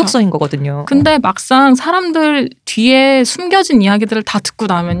말씀하신 공격성인 거거든요. 근데 막상 사람들 뒤에 숨겨진 이야기들을 다 듣고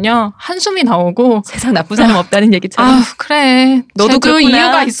나면요. 한숨이 나오고 세상 나쁜 사람 없다는 얘기처럼. 아 그래. 너도 그 그렇구나.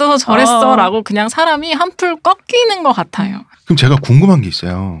 이유가 있어서 저랬어 라고 그냥 사람이 한풀 꺾이는 것 같아요. 그럼 제가 궁금한 게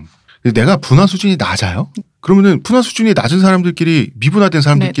있어요. 내가 분화 수준이 낮아요? 그러면은 분화 수준이 낮은 사람들끼리 미분화된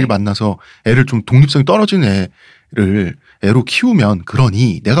사람들끼리 네네. 만나서 애를 좀 독립성이 떨어진 애를 애로 키우면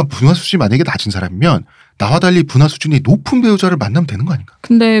그러니 내가 분화 수준이 만약에 낮은 사람이면 나와 달리 분화 수준이 높은 배우자를 만나면 되는 거 아닌가?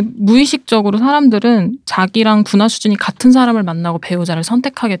 근데 무의식적으로 사람들은 자기랑 분화 수준이 같은 사람을 만나고 배우자를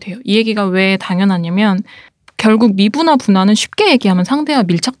선택하게 돼요. 이 얘기가 왜 당연하냐면 결국 미분화 분화는 쉽게 얘기하면 상대와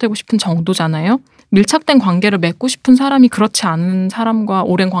밀착되고 싶은 정도잖아요. 밀착된 관계를 맺고 싶은 사람이 그렇지 않은 사람과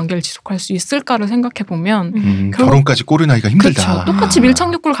오랜 관계를 지속할 수 있을까를 생각해 보면 결혼까지 꼬리 나기가 힘들다. 그렇죠. 똑같이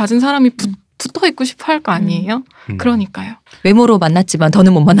밀착 욕구를 가진 사람이 붙어 있고 싶어 할 거 아니에요. 그러니까요. 외모로 만났지만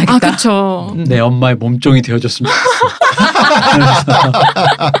더는 못 만나겠다. 아 그렇죠. 내 엄마의 몸종이 되어줬으면 좋겠어.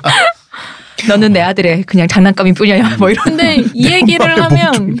 너는 내 아들의 그냥 장난감일 뿐이야. 뭐 이런. 근데 이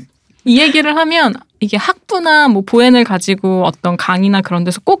얘기를 하면 이게 학부나 뭐 보엔을 가지고 어떤 강의나 그런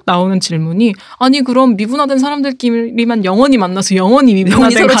데서 꼭 나오는 질문이 아니 그럼 미분화된 사람들끼리만 영원히 만나서 영원히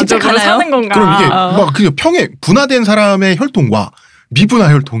미분화된 서로 가족으로 집착하나요? 사는 건가? 그럼 이게 막 그냥 평행 분화된 사람의 혈통과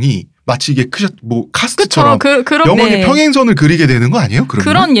미분화 혈통이 마치 이게 카스트처럼 그런 영원히 네. 평행선을 그리게 되는 거 아니에요? 그러면?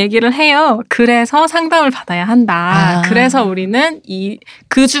 그런 얘기를 해요. 그래서 상담을 받아야 한다. 그래서 우리는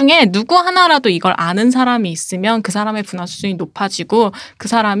그 중에 누구 하나라도 이걸 아는 사람이 있으면 그 사람의 분화 수준이 높아지고 그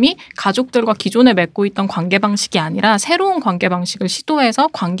사람이 가족들과 기존에 맺고 있던 관계 방식이 아니라 새로운 관계 방식을 시도해서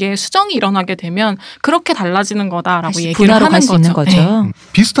관계에 수정이 일어나게 되면 그렇게 달라지는 거다라고 얘기를 분화로 하는 갈 수 있는 거죠. 네.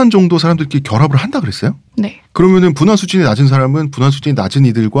 비슷한 정도 사람들끼리 결합을 한다 그랬어요? 네. 그러면은 분화 수준이 낮은 사람은 분화 수준이 낮은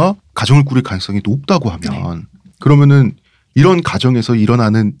이들과 가정을 꾸릴 가능성이 높다고 하면 그러면은 이런 가정에서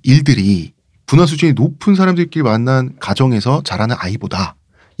일어나는 일들이 분화 수준이 높은 사람들끼리 만난 가정에서 자라는 아이보다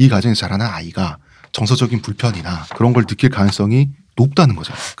이 가정에서 자라는 아이가 정서적인 불편이나 그런 걸 느낄 가능성이 높다는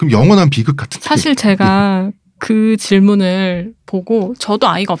거죠. 그럼 영원한 비극 같은데. 사실 제가 그 질문을 보고 저도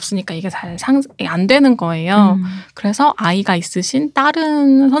아이가 없으니까 이게 잘 안 되는 거예요. 그래서 아이가 있으신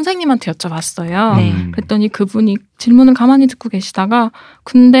다른 선생님한테 여쭤봤어요. 네. 그랬더니 그분이 질문을 가만히 듣고 계시다가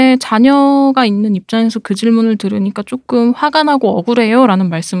근데 자녀가 있는 입장에서 그 질문을 들으니까 조금 화가 나고 억울해요 라는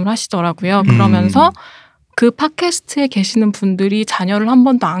말씀을 하시더라고요. 그러면서 그 팟캐스트에 계시는 분들이 자녀를 한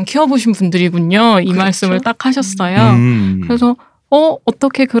번도 안 키워보신 분들이군요. 이 그렇죠. 말씀을 딱 하셨어요. 그래서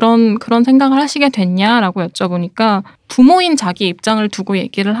어떻게 그런 생각을 하시게 됐냐라고 여쭤보니까 부모인 자기 입장을 두고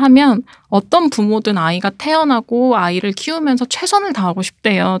얘기를 하면 어떤 부모든 아이가 태어나고 아이를 키우면서 최선을 다하고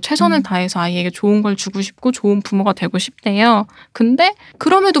싶대요. 최선을 다해서 아이에게 좋은 걸 주고 싶고 좋은 부모가 되고 싶대요. 근데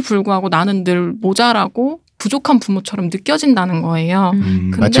그럼에도 불구하고 나는 늘 모자라고 부족한 부모처럼 느껴진다는 거예요.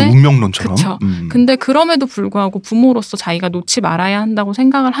 마치 운명론처럼. 그렇죠. 근데 그럼에도 불구하고 부모로서 자기가 놓지 말아야 한다고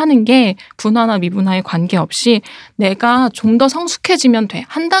생각을 하는 게 분화나 미분화에 관계없이 내가 좀 더 성숙해지면 돼.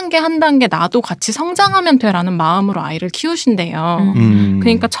 한 단계 한 단계 나도 같이 성장하면 돼라는 마음으로 아이를 키우신대요.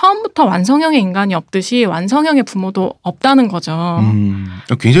 그러니까 처음부터 완성형의 인간이 없듯이 완성형의 부모도 없다는 거죠.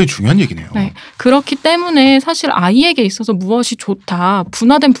 굉장히 중요한 얘기네요. 네. 그렇기 때문에 사실 아이에게 있어서 무엇이 좋다.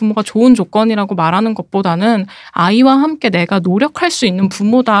 분화된 부모가 좋은 조건이라고 말하는 것보다는 아이와 함께 내가 노력할 수 있는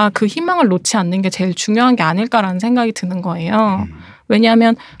부모다. 그 희망을 놓지 않는 게 제일 중요한 게 아닐까라는 생각이 드는 거예요.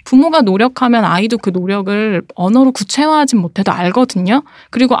 왜냐하면 부모가 노력하면 아이도 그 노력을 언어로 구체화하진 못해도 알거든요.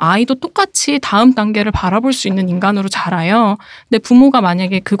 그리고 아이도 똑같이 다음 단계를 바라볼 수 있는 인간으로 자라요. 근데 부모가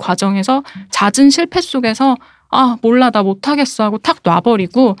만약에 그 과정에서 잦은 실패 속에서 아 몰라 나 못하겠어 하고 탁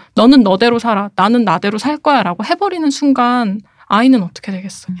놔버리고 너는 너대로 살아 나는 나대로 살 거야 라고 해버리는 순간 아이는 어떻게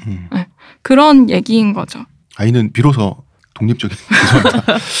되겠어요. 네. 그런 얘기인 거죠. 아이는 비로소 독립적인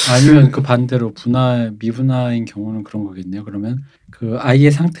아니면 그 반대로 미분화인 경우는 그런 거겠네요. 그러면 그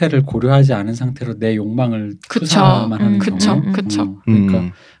아이의 상태를 고려하지 않은 상태로 내 욕망을 투사만 하는 경우. 그쵸.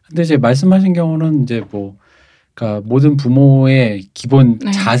 그러니까 근데 이제 말씀하신 경우는 이제 그러니까 모든 부모의 기본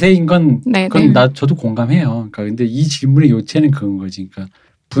자세인 건 그건 저도 공감해요. 그러니까 근데 이 질문의 요체는 그런 거지. 그러니까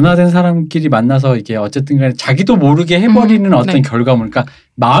분화된 사람끼리 만나서 이게 어쨌든 간에 자기도 모르게 해버리는 어떤 결과물. 그러니까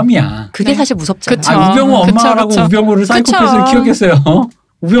마음이야. 그게 사실 무섭잖아요. 우병우 엄마라고 우병우를 사이코패스를 키웠겠어요.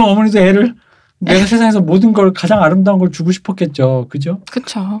 우병우 어머니도 애를 내가 세상에서 모든 걸 가장 아름다운 걸 주고 싶었겠죠. 그죠?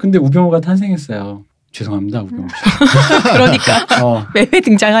 그렇죠. 근데 우병우가 탄생했어요. 죄송합니다. 우병우 씨. 그러니까 매회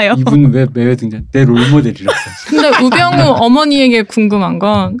등장해요. 이분 왜 매회 등장? 내 롤모델이라서. 근데 우병우 어머니에게 궁금한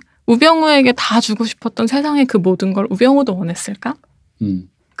건 우병우에게 다 주고 싶었던 세상의 그 모든 걸 우병우도 원했을까?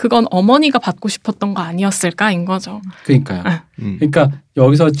 그건 어머니가 받고 싶었던 거 아니었을까인 거죠. 그러니까요. 그러니까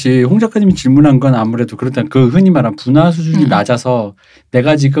여기서 홍 작가님이 질문한 건 아무래도 그렇다면 그 흔히 말하는 분화 수준이 낮아서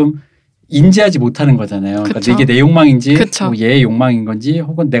내가 지금 인지하지 못하는 거잖아요. 그러니까 이게 내 욕망인지 뭐 얘의 욕망인 건지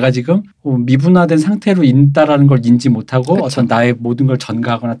혹은 내가 지금 미분화된 상태로 있다라는 걸 인지 못하고 어떤 나의 모든 걸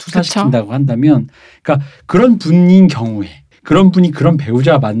전가하거나 투사시킨다고 한다면 그러니까 그런 분인 경우에 그런 분이 그런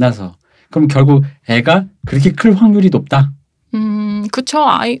배우자와 만나서 그럼 결국 애가 그렇게 클 확률이 높다? 그쵸.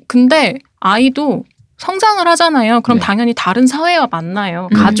 근데 아이도 성장을 하잖아요. 그럼 당연히 다른 사회와 만나요.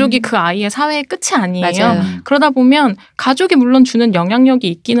 가족이 그 아이의 사회의 끝이 아니에요. 맞아요. 그러다 보면 가족이 물론 주는 영향력이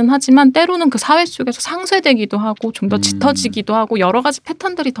있기는 하지만 때로는 그 사회 속에서 상쇄되기도 하고 좀 더 짙어지기도 하고 여러 가지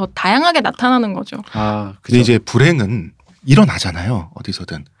패턴들이 더 다양하게 나타나는 거죠. 근데 이제 불행은 일어나잖아요.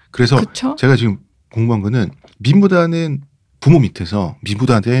 어디서든. 그래서 그쵸? 제가 지금 공부한 거는 미분화된 부모 밑에서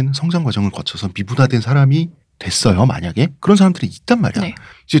미분화된 성장 과정을 거쳐서 미분화된 사람이 됐어요. 만약에 그런 사람들이 있단 말이야. 네.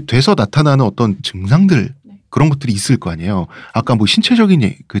 이제 돼서 나타나는 어떤 증상들 그런 것들이 있을 거 아니에요. 아까 뭐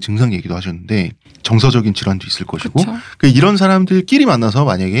신체적인 그 증상 얘기도 하셨는데 정서적인 질환도 있을 것이고 이런 사람들끼리 만나서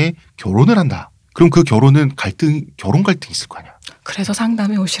만약에 결혼을 한다. 그럼 그 결혼은 결혼 갈등이 있을 거 아니야. 그래서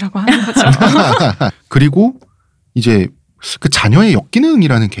상담에 오시라고 하는 거죠. 그리고 이제 그 자녀의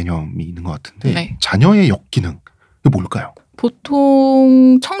역기능이라는 개념이 있는 것 같은데 자녀의 역기능 이게 뭘까요?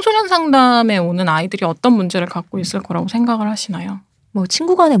 보통 청소년 상담에 오는 아이들이 어떤 문제를 갖고 있을 거라고 생각을 하시나요? 뭐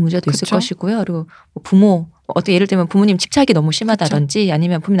친구 간의 문제도 있을 것이고요. 그리고 뭐 부모 어떤 예를 들면 부모님 집착이 너무 심하다든지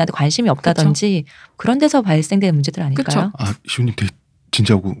아니면 부모님한테 관심이 없다든지 그런 데서 발생되는 문제들 아닐까요? 시우님 되게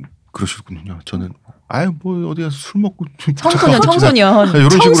진지하고 그러시군요. 저는 뭐 어디 가서 술 먹고 청소년 이런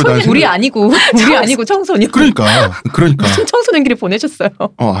식으로 우리 아니고 청소년. 그러니까 무슨 청소년기를 보내셨어요?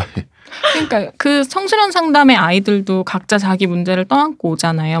 그러니까 그 청소년 상담의 아이들도 각자 자기 문제를 떠안고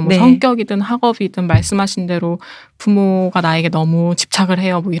오잖아요. 뭐 성격이든 학업이든 말씀하신 대로 부모가 나에게 너무 집착을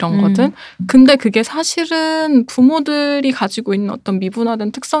해요. 뭐 이런 거든. 근데 그게 사실은 부모들이 가지고 있는 어떤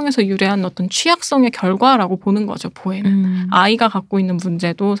미분화된 특성에서 유래한 어떤 취약성의 결과라고 보는 거죠. 보에는. 아이가 갖고 있는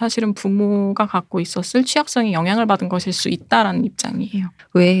문제도 사실은 부모가 갖고 있었을 취약성에 영향을 받은 것일 수 있다라는 입장이에요.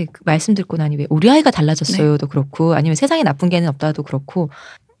 왜 그 말씀 듣고 나니 왜 우리 아이가 달라졌어요도 그렇고 아니면 세상에 나쁜 개는 없다도 그렇고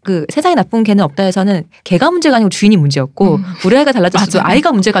그 세상에 나쁜 개는 없다 해서는 개가 문제가 아니고 주인이 문제였고 우리 아이가 달라졌어도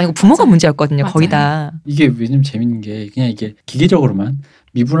아이가 문제가 아니고 부모가 문제였거든요. 거의 다. 이게 왜냐면 재밌는 게 그냥 이게 기계적으로만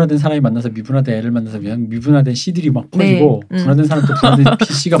미분화된 사람이 만나서 미분화된 애를 만나서 미분화된 씨들이 막 퍼지고 분화된 사람 또 분화된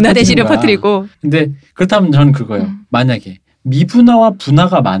씨가 분화된 씨를 퍼뜨리고. 근데 그렇다면 저는 그거예요. 만약에 미분화와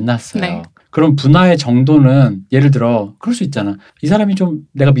분화가 만났어요. 그럼 분화의 정도는 예를 들어 그럴 수 있잖아. 이 사람이 좀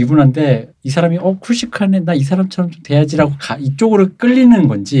내가 미분한데 이 사람이 쿨식하네 나 이 사람처럼 좀 돼야지라고 이쪽으로 끌리는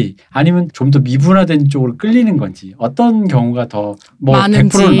건지 아니면 좀 더 미분화된 쪽으로 끌리는 건지 어떤 경우가 더 뭐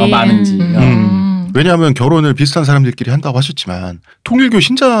 100% 많은지. 왜냐하면 결혼을 비슷한 사람들끼리 한다고 하셨지만 통일교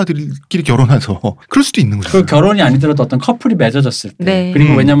신자들끼리 결혼해서 그럴 수도 있는 거죠. 그 결혼이 아니더라도 어떤 커플이 맺어졌을 때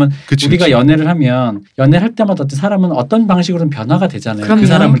그리고 왜냐하면 우리가 연애를 하면 연애를 할 때마다 어떤 사람은 어떤 방식으로든 변화가 되잖아요. 그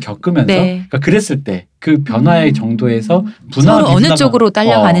사람을 겪으면서 그러니까 그랬을 때 그 변화의 정도에서 분화와 어느 쪽으로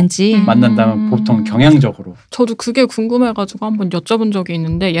딸려가는지 만난다면 보통 경향적으로. 저도 그게 궁금해가지고 한번 여쭤본 적이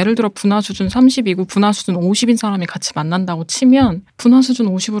있는데 예를 들어 분화 수준 30이고 분화 수준 50인 사람이 같이 만난다고 치면 분화 수준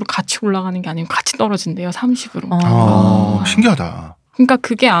 50으로 같이 올라가는 게 아니고 같이 떨어진대요. 30으로. 신기하다. 그러니까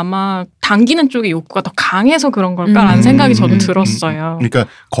그게 아마 당기는 쪽의 욕구가 더 강해서 그런 걸까라는 생각이 저도 들었어요. 그러니까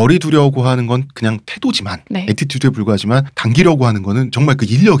거리 두려고 하는 건 그냥 태도지만 애티튜드에 불과하지만 당기려고 하는 거는 정말 그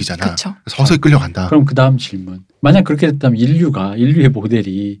인력이잖아. 그쵸. 서서히 끌려간다. 그럼 그 다음 질문. 만약 그렇게 됐다면 인류의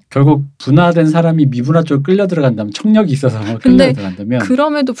모델이 결국 분화된 사람이 미분화 쪽으로 끌려 들어간다면 청력이 있어서 끌려 들어간다면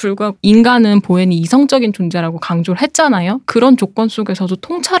그럼에도 불구하고 인간은 보엔이 이성적인 존재라고 강조를 했잖아요. 그런 조건 속에서도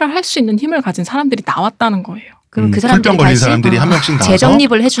통찰을 할 수 있는 힘을 가진 사람들이 나왔다는 거예요. 그럼 그 사람들이 풀병 걸린 사람들이 한 명씩 나와서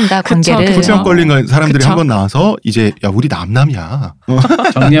재정립을 해준다 관계를. 풀병 걸린 사람들이 한 번 나와서 이제 야 우리 남남이야.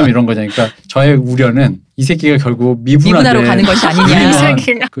 정리하면 이런 거잖아요. 그러니까 저의 우려는 이 새끼가 결국 미분화로 가는 것이 아니냐.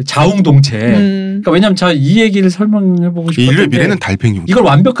 그 자웅동체. 그러니까 왜냐하면 제가 이 얘기를 설명해보고 싶었는데 인류의 미래는 달팽이. 이걸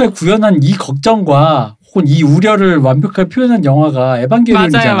완벽하게 구현한 이 걱정과 혹은 이 우려를 완벽하게 표현한 영화가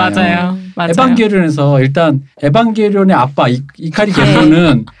에반게리온이잖아요. 맞아요. 에반게리온에서 일단 에반게리온의 아빠 이카리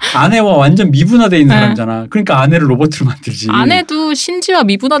겐노는 아내와 완전 미분화되어 있는 사람이잖아. 그러니까 아내를 로봇으로 만들지. 아내도 신지와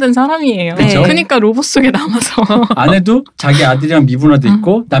미분화된 사람이에요. 그러니까 로봇 속에 남아서. 아내도 자기 아들이랑 미분화돼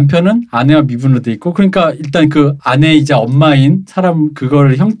있고 남편은 아내와 미분화돼 있고 그러니까 일단 그 아내이자 엄마인 사람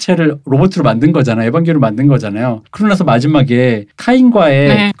그걸 형체를 로봇으로 만든 거잖아요. 에반게리온을 만든 거잖아요. 그러고 나서 마지막에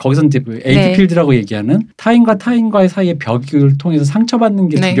타인과의 거기서 이제 에이드 필드라고 얘기하는 타인과 타인과의 사이의 벽을 통해서 상처받는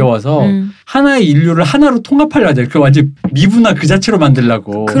게 두려워서 하나의 인류를 하나로 통합하려 하잖아요. 그 완전 미분화 그 자체로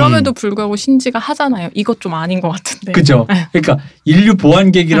만들려고. 그럼에도 불구하고 신지가 하잖아요. 이것 좀 아닌 것 같은데. 그죠. 그러니까 인류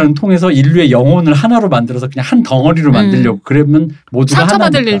보완계기라는 통해서 인류의 영혼을 하나로 만들어서 그냥 한 덩어리로 만들려고. 그러면 모두가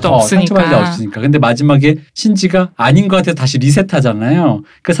상처받을 일도 없으니까. 상처받을 일 없으니까. 근데 마지막에 신지가 아닌 것 같아서 다시 리셋하잖아요.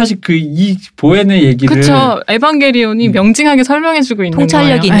 그러니까 사실 이 보엔의 얘기를. 그렇죠. 에반게리온이 명징하게 설명해주고 있는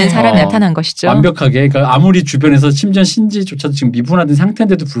통찰력이 거예요. 있는 사람이 나타난 것이죠. 완벽하게. 그러니까 아무리 주변에서 심지어 신지조차도 지금 미분화된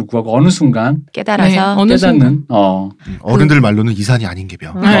상태인데도 불구하고 어느 순간 깨달아서 어느 깨닫는 어른들 말로는 이산이 아닌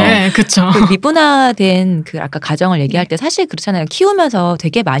게벼. 네, 그렇죠. 그 미분화된 그 아까 가정을 얘기할 때 사실 그렇잖아요. 키우면서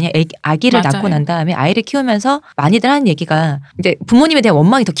되게 많이 아기를 맞아요. 낳고 난 다음에 아이를 키우면서 많이들 하는 얘기가 이제 부모님에 대한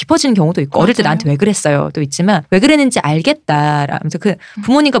원망이 더 깊어지는 경우도 있고 어릴 때 나한테 왜 그랬어요도 있지만 왜 그랬는지 알겠다라면서 그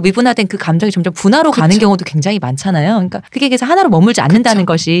부모님과 미분화된 그 감정이 점점 분화로 가는 경우도 굉장히 많잖아요. 그러니까 그게 그래서 하나로 머물지 않는다는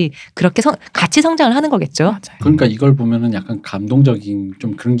것이 그렇게 같이 성장을 하는 거겠죠. 맞아요. 그러니까 이걸 보면은 약간 감동적인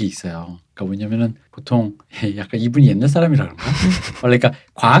좀 그런 게 있어요. 그러니까 왜냐면은 보통 약간 이분이 옛날 사람이라 그런가? 원래 그러니까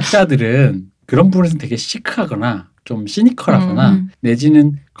과학자들은 그런 부분에서 되게 시크하거나 좀 시니컬하거나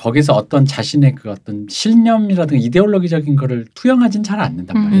내지는 거기서 어떤 자신의 그 어떤 신념이라든가 이데올로기적인 거를 투영하진 잘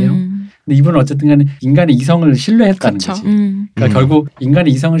않는단 말이에요. 근데 이분은 어쨌든 간에 인간의 이성을 신뢰했다는 그쵸. 거지. 그러니까 결국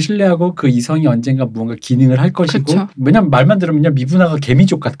인간의 이성을 신뢰하고 그 이성이 언젠가 무언가 기능을 할 것이고 그쵸. 왜냐면 말만 들으면 미분화가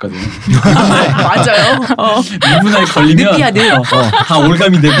개미족 같거든. 맞아요. 미분화에 걸리면 다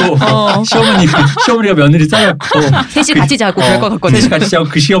올감이 되고 시어머니가 며느리 쌓였고 셋이 같이 자고 그럴 것 같거든요. 셋이 같이 자고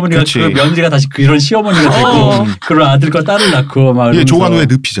그 시어머니가 그 며느리가 다시 그런 시어머니가 되고 그런 아들과 딸을 낳고 막 이게 조관우의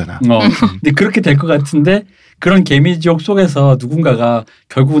늪이잖아. 근데 그렇게 될 것 같은데 그런 개미지옥 속에서 누군가가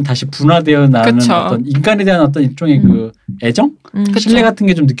결국은 다시 분화되어 나는 그쵸. 어떤 인간에 대한 어떤 일종의 그 애정? 신뢰 같은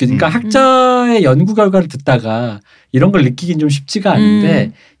게 좀 느껴지니까 학자의 연구 결과를 듣다가 이런 걸 느끼긴 좀 쉽지가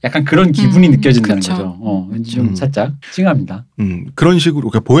않은데 약간 그런 기분이 느껴진다는 그쵸. 거죠. 왠지 좀 살짝 찡합니다. 그런 식으로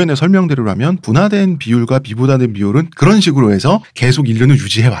그러니까 보엔의 설명대로라면 분화된 비율과 미분화된 비율은 그런 식으로 해서 계속 인류는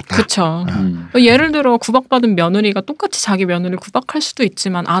유지해왔다. 그렇죠. 예를 들어 구박받은 며느리가 똑같이 자기 며느리를 구박할 수도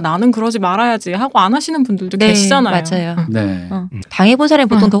있지만 나는 그러지 말아야지 하고 안 하시는 분들도 계시잖아요. 맞아요. 네. 당해본 사람이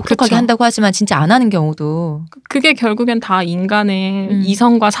보통 더 혹독하게 그쵸. 한다고 하지만 진짜 안 하는 경우도 그게 결국엔 다 인간의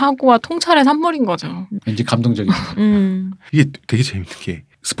이성과 사고와 통찰의 산물인 거죠. 왠지 감동적이죠. 이게 되게 재밌는 게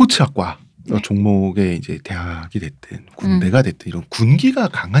스포츠학과 종목에 이제 대학이 됐든 군대가 됐든 이런 군기가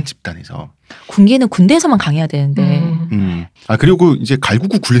강한 집단에서 군기는 군대에서만 강해야 되는데 그리고 이제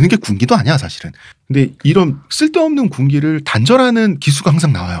갈구고 굴리는 게 군기도 아니야 사실은. 근데 이런 쓸데없는 군기를 단절하는 기수가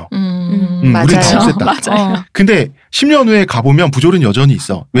항상 나와요. 맞아요. 우리 다 없앴다. 근데 10년 후에 가보면 부조리는 여전히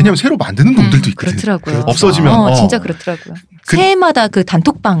있어. 왜냐하면 새로 만드는 놈들도 있거든. 그렇더라고요. 없어지면 진짜 그렇더라고요. 새해마다 그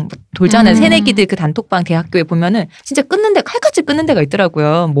단톡방 돌잖아요. 새내기들 그 단톡방 대학교에 보면은 진짜 끊는 데 칼같이 끊는 데가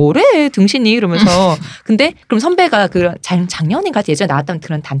있더라고요. 뭐래 등신이 이러면서. 근데 그럼 선배가 그 작년인가 예전에 나왔던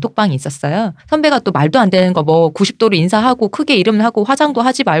그런 단톡방이 있었어요. 선배가 또 말도 안 되는 거 뭐 90도로 인사하고 크게 이름하고 화장도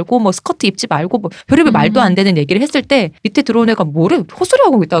하지 말고 뭐 스커트 입지 말고 뭐 별의별 말도 안 되는 얘기를 했을 때 밑에 들어온 애가 뭐래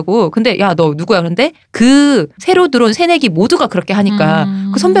헛소리하고 있다고. 근데 야 너 누구야? 그런데 그 새로 들어온 새내기 모두가 그렇게 하니까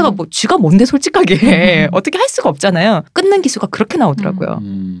그 선배가 뭐 쥐가 뭔데 솔직하게 어떻게 할 수가 없잖아요. 끊는 기수가 그렇게 나오더라고요.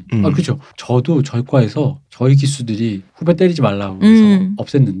 그렇죠. 저도 저희 과에서 저희 기수들이 후배 때리지 말라고 해서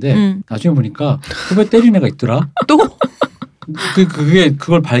없앴는데 나중에 보니까 후배 때리는 애가 있더라. 또?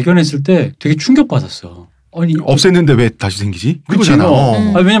 그걸 발견했을 때 되게 충격받았어. 아니 없앴는데 왜 다시 생기지? 그렇죠.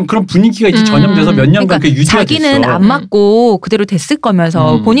 그거잖아. 왜냐면 그런 분위기가 이제 전염돼서 몇 년간 그러니까 유지가 자기는 됐어. 안 맞고 그대로 됐을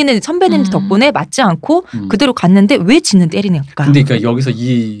거면서 본인은 선배님 덕분에 맞지 않고 그대로 갔는데 왜 지는 때리니까. 근데 그러니까 여기서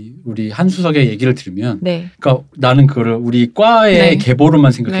우리 한수석의 얘기를 들으면 그러니까 나는 그거를 우리 과의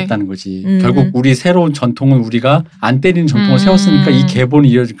계보로만 생각했다는 거지. 결국 우리 새로운 전통은 우리가 안 때리는 전통을 세웠으니까 이 계보는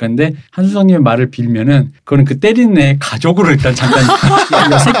이어질 건데 한수석님의 말을 빌면은 그거는 그 때리는 애 가족으로 일단 잠깐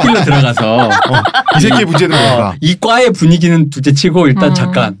새끼로 들어가서 이 새끼의 문제는 뭔가 이 과의 분위기는 둘째치고 일단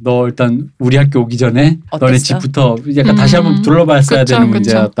잠깐 너 일단 우리 학교 오기 전에 어땠어? 너네 집부터 약간 다시 한번 둘러봤어야 되는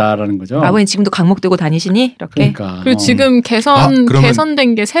문제였다라는 거죠. 아버님 지금도 강목 들고 다니시니? 이렇게. 그러니까. 그리고 지금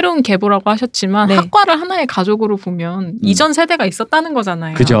개선된 게 새로운 계보라고 하셨지만 학과를 하나의 가족으로 보면 이전 세대가 있었다는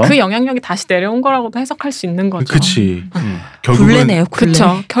거잖아요. 그죠? 그 영향력이 다시 내려온 거라고도 해석할 수 있는 거죠. 그치. 굴레네요. 굴레.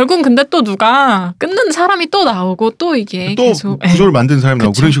 그렇죠. 결국은 근데 또 누가 끊는 사람이 또 나오고 또 이게 또 계속 구조를 만드는 사람이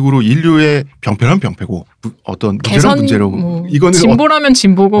나오고 그런 식으로 인류의 병폐는 병폐고 어떤 문제는 문제로 이거는 진보라면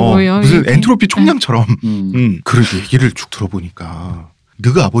진보고 무슨 엔트로피 총량처럼 그런 얘기를 쭉 들어보니까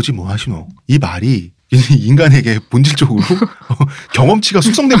너가 아버지 뭐 하시노? 이 말이 인간에게 본질적으로 경험치가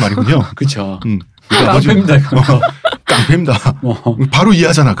숙성된 말이군요. 그렇죠. 아버지입니다. 깡패입니다. 바로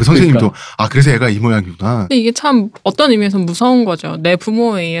이해하잖아. 그 선생님도. 그러니까. 아 그래서 애가 이 모양이구나. 근데 이게 참 어떤 의미에서 무서운 거죠. 내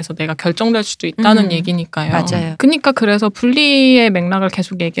부모에 의해서 내가 결정될 수도 있다는 얘기니까요. 맞아요. 그러니까 그래서 분리의 맥락을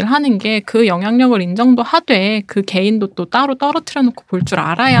계속 얘기를 하는 게 그 영향력을 인정도 하되 그 개인도 또 따로 떨어뜨려 놓고 볼 줄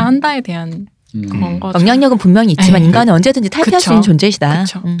알아야 한다에 대한 그런 거죠. 영향력은 분명히 있지만 네. 인간은 언제든지 탈피할 수 있는 존재이다.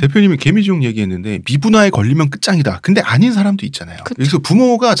 대표님이 개미지옥 얘기했는데 미분화에 걸리면 끝장이다. 근데 아닌 사람도 있잖아요. 그쵸. 여기서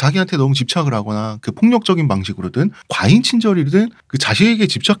부모가 자기한테 너무 집착을 하거나 그 폭력적인 방식으로든 과잉 친절이든 그 자식에게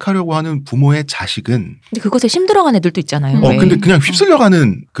집착하려고 하는 부모의 자식은 근데 그것에 힘들어가는 애들도 있잖아요. 왜? 근데 그냥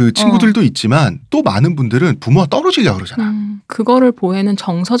휩쓸려가는 그 친구들도 있지만 또 많은 분들은 부모가 떨어지려고 그러잖아. 그거를 보혜는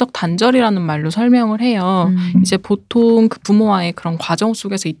정서적 단절이라는 말로 설명을 해요. 이제 보통 그 부모와의 그런 과정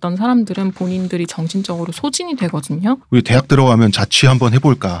속에서 있던 사람들은 본인들이 정신적으로 소진이 되거든요. 우리 대학 들어가면 자취 한번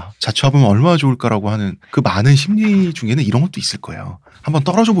해볼까? 자취해보면 얼마나 좋을까라고 하는 그 많은 심리 중에는 이런 것도 있을 거예요. 한번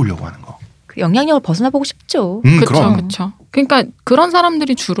떨어져 보려고 하는 거. 그 영향력을 벗어나보고 싶죠. 그렇죠, 그렇죠. 그러니까 그런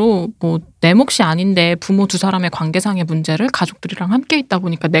사람들이 주로 뭐 내 몫이 아닌데 부모 두 사람의 관계상의 문제를 가족들이랑 함께 있다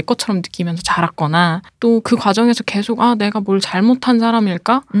보니까 내 것처럼 느끼면서 자랐거나 또 그 과정에서 계속 내가 뭘 잘못한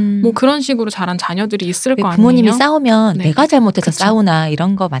사람일까? 뭐 그런 식으로 자란 자녀들이 있을 거 아니에요. 부모님이 싸우면 네. 내가 잘못해서 그쵸. 싸우나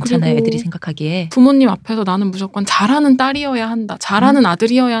이런 거 많잖아요. 그리고 애들이 생각하기에. 부모님 앞에서 나는 무조건 잘하는 딸이어야 한다. 잘하는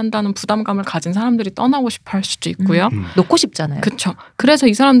아들이어야 한다는 부담감을 가진 사람들이 떠나고 싶어 할 수도 있고요. 놓고 싶잖아요. 그렇죠. 그래서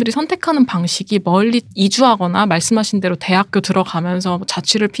이 사람들이 선택하는 방식이 멀리 이주하거나 말씀하신 대로 대학교 들어가면서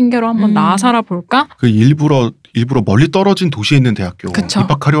자취를 핑계로 한번 나와 살아볼까? 그 일부러 멀리 떨어진 도시에 있는 대학교 그쵸.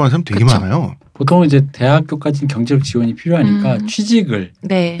 입학하려고 하는 사람 되게 그쵸. 많아요. 보통 이제 대학교까지는 경제적 지원이 필요하니까 취직을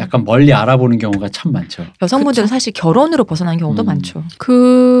네. 약간 멀리 알아보는 경우가 참 많죠. 여성분들은 그쵸. 사실 결혼으로 벗어나는 경우도 많죠.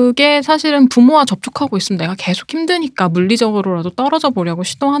 그게 사실은 부모와 접촉하고 있으면 내가 계속 힘드니까 물리적으로라도 떨어져 보려고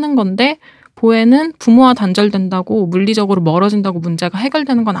시도하는 건데 보혜는 부모와 단절된다고 물리적으로 멀어진다고 문제가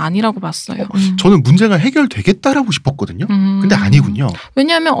해결되는 건 아니라고 봤어요. 저는 문제가 해결되겠다라고 싶었거든요. 근데 아니군요.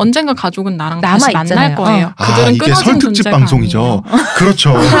 왜냐하면 언젠가 가족은 나랑 남아 다시 만날 있잖아요. 거예요. 그들은 이게 끊어진 설특집 존재가 방송이죠. 아니에요.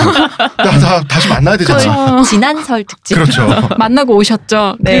 그렇죠. 나 다시 만나야 되잖아. 지난설 특집. 그렇죠. 만나고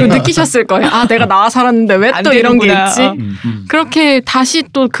오셨죠. 네. 그리고 느끼셨을 거예요. 내가 나와 살았는데 왜 안 또 이런 게 되는구나. 있지? 그렇게 다시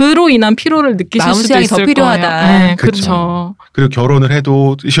또 그로 인한 피로를 느끼실 마음 수도 수양이 있을 더 필요하다. 거예요. 네, 그쵸. 그렇죠. 그리고 결혼을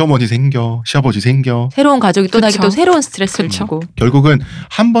해도 시어머니 생겨, 시아버지 생겨. 새로운 가족이 또 나기 그쵸. 또 새로운 스트레스를 그쵸. 주고. 결국은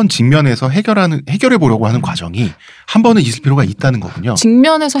한 번 직면해서 해결해 보려고 하는 과정이 한 번은 있을 필요가 있다는 거군요.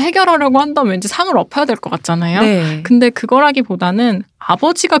 직면에서 해결하려고 한다면 왠지 상을 엎어야 될 것 같잖아요. 네. 근데 그거라기보다는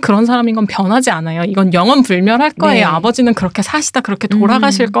아버지가 그런 사람인 건 변하지 않아요. 이건 영원 불멸할 거예요. 네. 아버지는 그렇게 사시다 그렇게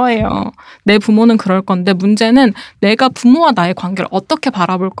돌아가실 거예요. 내 부모는 그럴 건데 문제는 내가 부모와 나의 관계를 어떻게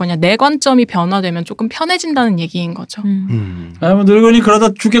바라볼 거냐. 내 관점이 변화되면 조금 편해진다는 얘기인 거죠. 뭐 늙으니 그러다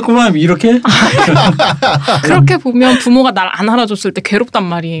죽겠구만 이렇게. 그렇게 보면 부모가 날 안 알아줬을 때 괴롭단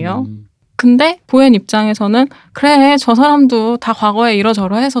말이에요. 근데 보혜는 입장에서는 그래 저 사람도 다 과거에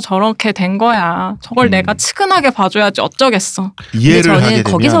이러저러해서 저렇게 된 거야. 저걸 내가 측은하게 봐줘야지 어쩌겠어. 근데 이해를 하게 저는 되면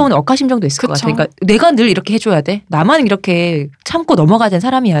거기서 오는 억하심정도 있을 것 그쵸. 같아요. 그러니까 내가 늘 이렇게 해줘야 돼. 나만 이렇게 참고 넘어가야 되는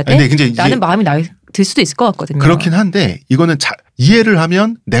사람이어야 돼. 근데 이제 라는 마음이 들 수도 있을 것 같거든요. 그렇긴 한데 이거는 이해를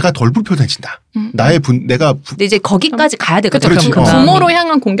하면 내가 덜 불편해진다. 근데 이제 거기까지 가야 되거든요. 그렇지. 그럼 그 부모로 마음이.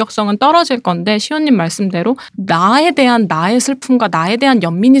 향한 공격성은 떨어질 건데 시호님 말씀대로 나에 대한 나의 슬픔과 나에 대한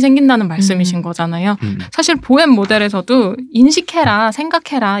연민이 생긴다는 말씀이신 거잖아요. 사실 보hem 모델에서도 인식해라,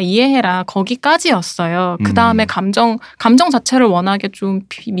 생각해라, 이해해라 거기까지였어요. 그 다음에 감정 자체를 워낙에 좀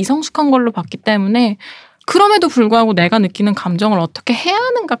미성숙한 걸로 봤기 때문에 그럼에도 불구하고 내가 느끼는 감정을 어떻게 해야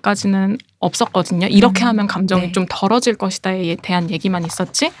하는가까지는 없었거든요. 이렇게 하면 감정이 네. 좀 덜어질 것이다에 대한 얘기만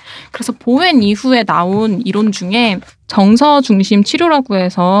있었지. 그래서 보hem 이후에 나온 이론 중에 정서 중심 치료라고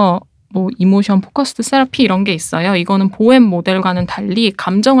해서 뭐 이모션 포커스드 세라피 이런 게 있어요. 이거는 보hem 모델과는 달리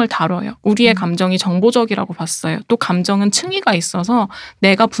감정을 다뤄요. 우리의 감정이 정보적이라고 봤어요. 또 감정은 층위가 있어서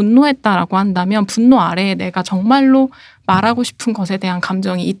내가 분노했다라고 한다면 분노 아래에 내가 정말로 말하고 싶은 것에 대한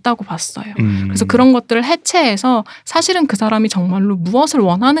감정이 있다고 봤어요. 그래서 그런 것들을 해체해서 사실은 그 사람이 정말로 무엇을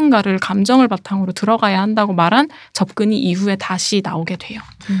원하는가를 감정을 바탕으로 들어가야 한다고 말한 접근이 이후에 다시 나오게 돼요.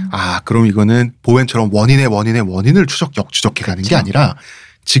 그럼 이거는 보헨처럼 원인을 역추적해 가는 게 아니라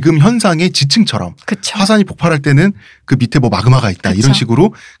지금 현상의 지층처럼 그쵸. 화산이 폭발할 때는 그 밑에 뭐 마그마가 있다. 그쵸. 이런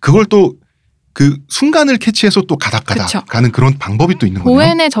식으로 그걸 또 그 순간을 캐치해서 또 가닥가닥 그쵸. 가는 그런 방법이 또 있는 거네요.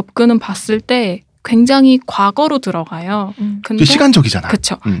 보헨의 접근은 봤을 때 굉장히 과거로 들어가요. 근데 시간적이잖아.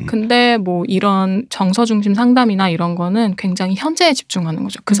 그렇죠. 근데 뭐 이런 정서 중심 상담이나 이런 거는 굉장히 현재에 집중하는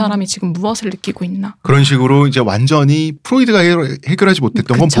거죠. 그 사람이 지금 무엇을 느끼고 있나. 그런 식으로 이제 완전히 프로이드가 해결하지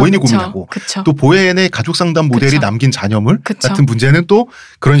못했던 건 보엔이 고민하고 또 보엔의 가족상담 모델이 남긴 잔여물 같은 문제는 또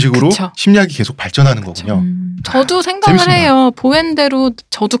그런 식으로 심리학이 계속 발전하는 거군요. 저도 생각을 재밌습니다. 해요. 보엔대로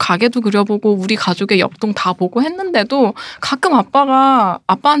저도 가게도 그려보고 우리 가족의 옆동 다 보고 했는데도 가끔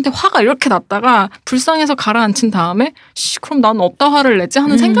아빠한테 화가 이렇게 났다가 불쌍해서 가라앉힌 다음에 그럼 난 어디다 화를 내지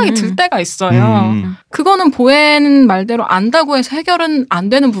하는 생각이 들 때가 있어요. 그거는 보엔 말대로 안다고 해서 해결은 안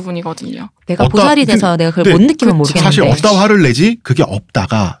되는 부분이거든요. 내가 보살이 돼서 내가 그걸 못 느끼면 모르겠는데. 사실 없다 화를 내지 그게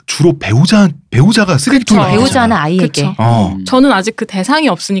없다가 주로 배우자가 쓰레기통을 나오잖아요. 배우자는 아이에게. 저는 아직 그 대상이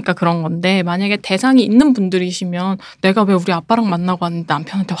없으니까 그런 건데 만약에 대상이 있는 분들이시면 내가 왜 우리 아빠랑 만나고 왔는데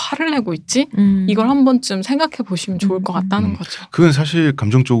남편한테 화를 내고 있지? 이걸 한 번쯤 생각해 보시면 좋을 것 같다는 거죠. 그건 사실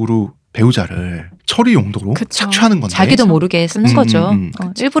감정적으로 배우자를 처리 용도로 착취하는 건데 자기도 모르게 쓰는 거죠.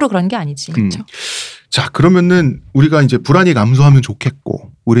 일부러 그런 게 아니지. 자, 그러면은 우리가 이제 불안이 감소하면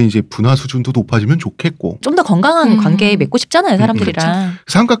좋겠고 우리 이제 분화 수준도 높아지면 좋겠고 좀 더 건강한 관계 맺고 싶잖아요, 사람들이랑.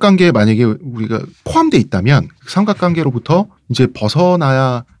 삼각관계에 만약에 우리가 포함돼 있다면 삼각관계로부터 이제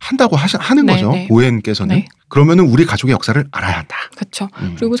벗어나야 한다고 하는 거죠. 보엔께서는. 그러면은 우리 가족의 역사를 알아야 한다. 그렇죠.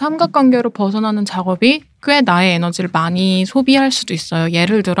 그리고 삼각관계로 벗어나는 작업이 꽤 나의 에너지를 많이 소비할 수도 있어요.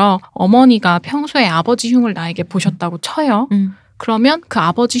 예를 들어 어머니가 평소에 아버지 흉을 나에게 보셨다고 쳐요. 그러면 그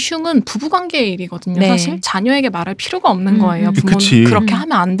아버지 흉은 부부관계의 일이거든요. 사실 자녀에게 말할 필요가 없는 거예요. 부모는 그렇게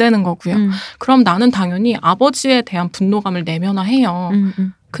하면 안 되는 거고요. 그럼 나는 당연히 아버지에 대한 분노감을 내면화해요.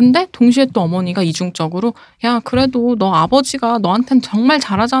 근데 동시에 또 어머니가 이중적으로 야 그래도 너 아버지가 너한텐 정말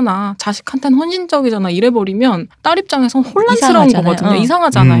잘하잖아. 자식한텐 헌신적이잖아. 이래버리면 딸 입장에선 혼란스러운 거거든요.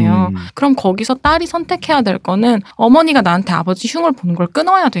 이상하잖아요. 그럼 거기서 딸이 선택해야 될 거는 어머니가 나한테 아버지 흉을 보는 걸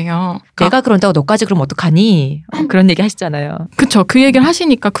끊어야 돼요. 그러니까 내가 그런다고 너까지 그럼 어떡하니? 그런 얘기 하시잖아요. 그렇죠. 그 얘기를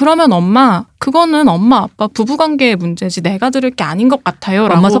하시니까 그러면 엄마 그거는 엄마 아빠 부부관계의 문제지 내가 들을 게 아닌 것 같아요.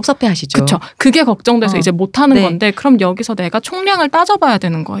 엄마 섭섭해하시죠. 그렇죠. 그게 걱정돼서 이제 못하는 건데 그럼 여기서 내가 총량을 따져봐야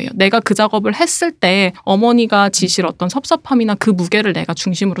되는 거예요. 내가 그 작업을 했을 때 어머니가 지실 어떤 섭섭함이나 그 무게를 내가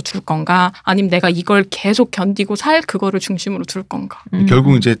중심으로 둘 건가 아니면 내가 이걸 계속 견디고 살 그거를 중심으로 둘 건가.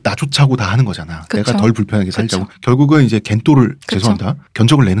 결국 이제 나 좋자고 다 하는 거잖아. 내가 덜 불편하게 살자고. 결국은 이제 겐또를 죄송합니다.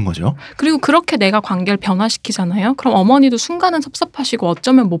 견적을 내는 거죠. 그리고 그렇게 내가 관계를 변화시키잖아요. 그럼 어머니도 순간은 섭섭하시고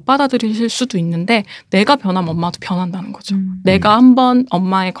어쩌면 못 받아들이실 수도 있는데 내가 변하면 엄마도 변한다는 거죠. 내가 한번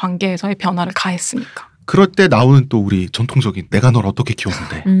엄마의 관계에서의 변화를 가했으니까. 그럴 때 나오는 또 우리 전통적인 내가 널 어떻게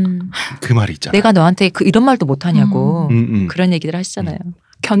키웠는데 그 말이 있잖아. 내가 너한테 이런 말도 못하냐고 그런 얘기들 하시잖아요.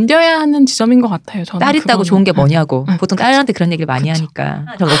 견뎌야 하는 지점인 것 같아요. 저는 딸 있다고 좋은 게 뭐냐고. 보통 딸한테 그런 얘기를 많이 하니까.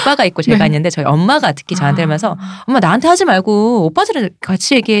 저는 오빠가 있고 제가 있는데 저희 엄마가 특히 저한테 하면서 엄마 나한테 하지 말고 오빠들이랑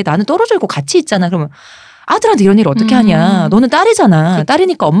같이 얘기해. 나는 떨어져 있고 같이 있잖아. 그러면 아들한테 이런 일을 어떻게 하냐. 너는 딸이잖아.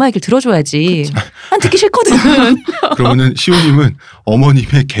 딸이니까 엄마 얘기를 들어줘야지. 난 듣기 싫거든. 그러면은 시호님은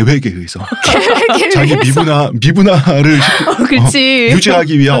어머님의 계획에 의해서 자기 미분화를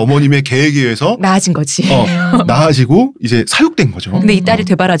유지하기 위한 어머님의 계획에 의해서 나아진 거지. 나아지고 이제 사육된 거죠. 근데 이 딸이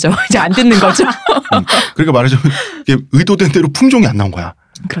되바라져. 이제 안 듣는 거죠. 그러니까 말하자면 이게 의도된 대로 품종이 안 나온 거야.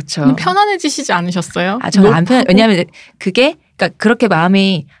 그렇죠. 편안해지지 않으셨어요? 저는 안 편해. 왜냐하면 그게 그러니까 그렇게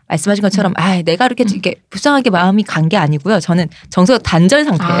마음이 말씀하신 것처럼 내가 이렇게 불쌍하게 마음이 간 게 아니고요. 저는 정서 단절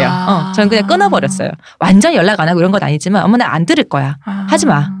상태예요. 저는 그냥 끊어버렸어요. 완전히 연락 안 하고 이런 건 아니지만 엄마 나 안 들을 거야. 하지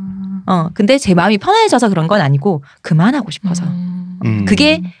마. 근데 제 마음이 편해져서 그런 건 아니고 그만하고 싶어서.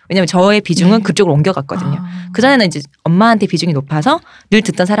 그게 왜냐면 저의 비중은 그쪽으로 옮겨갔거든요. 그전에는 이제 엄마한테 비중이 높아서 늘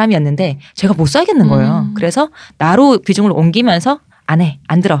듣던 사람이었는데 제가 못 살겠는 거예요. 그래서 나로 비중을 옮기면서 안 해,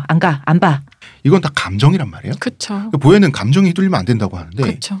 안 들어, 안 가, 안 봐. 이건 다 감정이란 말이에요. 그렇죠. 보혜는 감정이 휘둘리면 안 된다고 하는데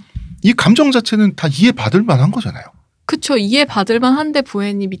그쵸. 이 감정 자체는 다 이해받을 만한 거잖아요. 그렇죠. 이해받을 만한데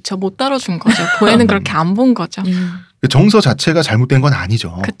보혜는 미처 못 다뤄준 거죠. 보혜는 그렇게 안 본 거죠. 정서 자체가 잘못된 건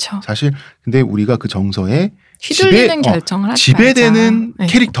아니죠. 그쵸. 사실 근데 우리가 그 정서에 휘둘리는 결정을 하지 지배되는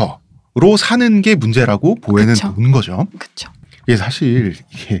캐릭터로 사는 게 문제라고 보혜는 보는 거죠. 그렇죠. 이게 사실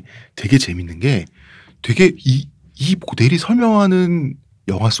이게 되게 재밌는 게 되게 이 모델이 설명하는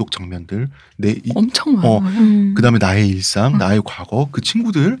영화 속 장면들, 엄청 많아요. 그다음에 나의 일상, 나의 과거, 그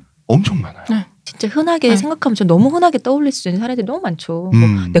친구들 엄청 많아요. 진짜 흔하게 생각하면 좀 너무 흔하게 떠올릴 수 있는 사례들이 너무 많죠.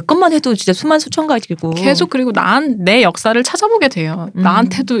 내 것만 해도 진짜 수만 수천 가지고 계속 그리고 내 역사를 찾아보게 돼요.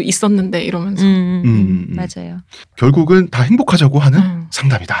 나한테도 있었는데 이러면서. 맞아요. 결국은 다 행복하자고 하는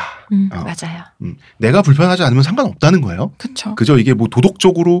상담이다. 맞아요. 내가 불편하지 않으면 상관없다는 거예요. 그렇죠. 그죠? 이게 뭐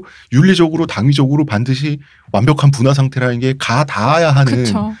도덕적으로, 윤리적으로, 당위적으로 반드시 완벽한 분화 상태라는 게 닿아야 하는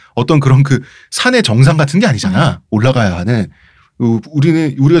어떤 그런 그 산의 정상 같은 게 아니잖아. 올라가야 하는.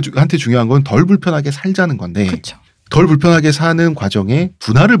 우리한테 중요한 건 덜 불편하게 살자는 건데 그쵸. 덜 불편하게 사는 과정에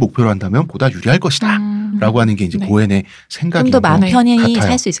분할을 목표로 한다면 보다 유리할 것이다. 라고 하는 게 이제 네. 고엔의 생각인 좀 더 마음 편히 같아요.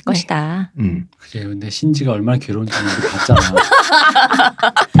 살 수 있을 것이다. 그래, 근데 신지가 얼마나 괴로운지 우리 봤잖아.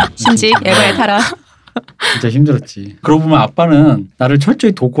 신지 에바에 타라. 진짜 힘들었지. 그러고 보면 아빠는 나를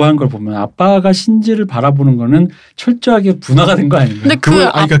철저히 도구한 걸 보면 아빠가 신지를 바라보는 거는 철저하게 분화가 된 거 아닌가요? 근데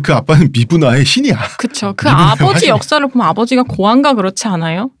그러니까 그 아빠는 미분화의 신이야. 그쵸. 그 미분화의 아버지 화신. 역사를 보면 아버지가 고아인가 그렇지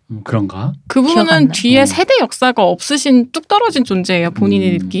않아요? 그런가? 그 기억 안 부분은 나. 뒤에 세대 역사가 없으신 뚝 떨어진 존재예요.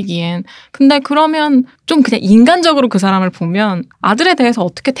 본인이 느끼기엔. 근데 그러면 좀 그냥 인간적으로 그 사람을 보면 아들에 대해서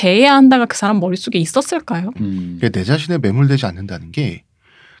어떻게 대해야 한다가 그 사람 머릿속에 있었을까요? 내 자신에 매몰되지 않는다는 게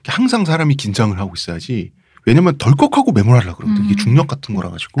항상 사람이 긴장을 하고 있어야지. 왜냐면 덜컥하고 매몰하려고 그러거든. 이게 중력 같은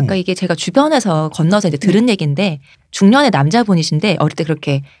거라 가지고. 아까 이게 제가 주변에서 건너서 이제 들은 얘기인데 중년의 남자분이신데 어릴 때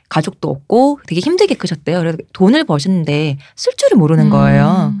그렇게 가족도 없고 되게 힘들게 크셨대요. 그래서 돈을 버셨는데 쓸 줄을 모르는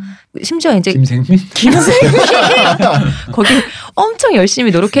거예요. 심지어 이제 김생민? 거기 엄청 열심히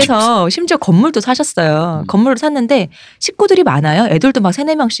노력해서 심지어 건물도 사셨어요. 건물을 샀는데 식구들이 많아요. 애들도 막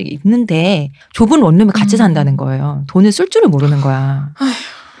 3-4명씩 있는데 좁은 원룸에 같이 산다는 거예요. 돈을 쓸 줄을 모르는 거야.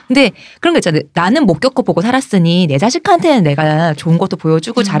 근데 그런 거 있잖아요. 나는 못 겪어보고 살았으니 내 자식한테는 내가 좋은 것도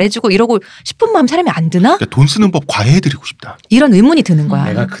보여주고 잘해주고 이러고 싶은 마음 사람이 안 드나? 그러니까 돈 쓰는 법 과외해드리고 싶다. 이런 의문이 드는 거야.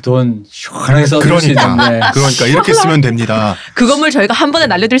 내가 그 돈 시원하게 써줄 수 있는데. 그러니까 이렇게 쓰면 됩니다. 그 건물 저희가 한 번에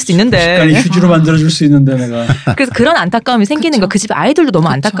날려드릴 수 있는데. 시간이 휴지로 만들어줄 수 있는데 내가. 그래서 그런 안타까움이 생기는 거. 그 집 아이들도 너무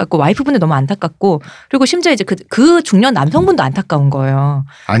안타깝고 와이프분도 너무 안타깝고 그리고 심지어 이제 그 중년 남성분도 안타까운 거예요.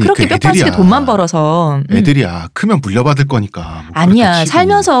 아니, 그렇게 그 뼈빠지게 애들이야. 돈만 벌어서. 애들이야. 크면 물려받을 거니까. 뭐 아니야. 그렇다 치고.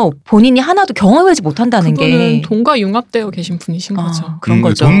 살면서 본인이 하나도 경험하지 못한다는 그분은 게. 돈과 융합되어 계신 분이신 거죠. 그런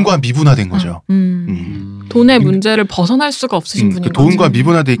거죠. 돈과 미분화된 거죠. 돈의 문제를 벗어날 수가 없으신 분인 그 거죠. 돈과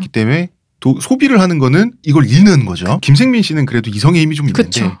미분화돼 있기 때문에 소비를 하는 거는 이걸 잃는 거죠. 김생민 씨는 그래도 이성의 힘이 좀 있는데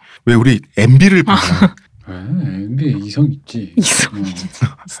그쵸. 왜 우리 MB를 보면 MB 이성 있지. 있어.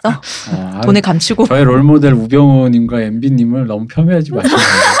 아, 돈에 감추고. 저의 롤모델 우병우님과 MB님을 너무 폄훼하지 마시고.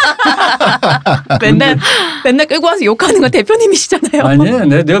 맨날 끌고 와서 욕하는 건 대표님이시잖아요. 아니에요.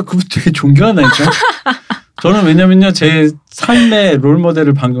 내가 그분 되게 존경한다니까. 저는 왜냐면요. 제 삶의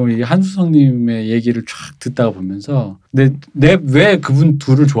롤모델을 방금 이 한수성님의 얘기를 쫙 듣다가 보면서 왜 그분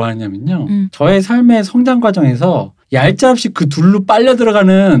둘을 좋아하냐면요. 저의 삶의 성장 과정에서 얄짤없이 그 둘로 빨려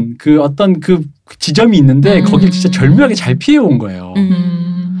들어가는 그 어떤 그 지점이 있는데 거길 진짜 절묘하게 잘 피해온 거예요.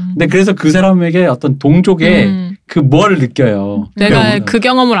 근데 그래서 그 사람에게 어떤 동족의 그 뭘 느껴요. 내가 그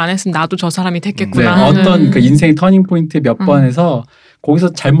경험을 안 했으면 나도 저 사람이 됐겠구나. 네, 어떤 그 인생의 터닝 포인트 몇 번에서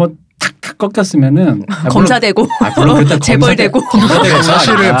거기서 잘못 탁탁 꺾였으면은 검사되고 물론 재벌되고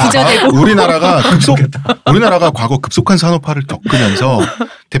사실은 부자되고 우리나라가 과거 급속한 산업화를 겪으면서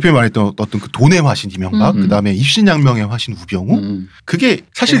대표님 말했던 어떤 그 돈의 화신 이명박 그다음에 입신양명의 화신 우병우 그게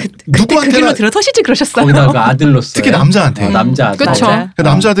사실 누구한테나 그 길로 들어서시지 그러셨어요. 거기다가 그 아들로서 특히 남자한테 남자 아들. 그쵸. 그러니까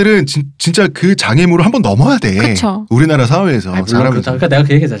남자들은 진짜 그 장애물을 한번 넘어야 돼. 그쵸. 우리나라 사회에서 사람은 그러니까 내가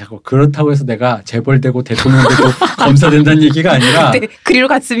그 얘기했잖아. 자꾸 그렇다고 해서 내가 재벌되고 대통령 되고 검사된다는 얘기가 아니라 네, 그리로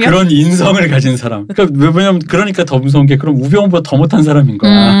갔으면 그런 인성을 가진 사람. 그러니까 왜냐면 그러니까 더 무서운 게 그럼 우병우보다 더 못한 사람인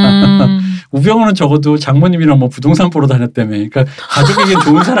거야. 우병우는 적어도 장모님이랑 뭐 부동산 보러 다녔다며. 그러니까 가족에게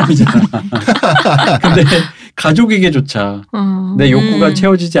좋은 사람이잖아. 근데 가족에게조차 내 욕구가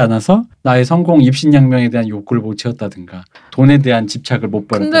채워지지 않아서 나의 성공 입신양명에 대한 욕구를 못 채웠다든가 돈에 대한 집착을 못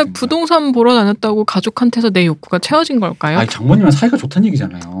버렸다든가. 근데 부동산 보러 다녔다고 가족한테서 내 욕구가 채워진 걸까요? 아니 장모님은 사이가 좋다는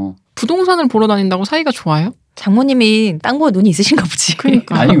얘기잖아요. 부동산을 보러 다닌다고 사이가 좋아요? 장모님이 땅 보고 눈이 있으신가 보지.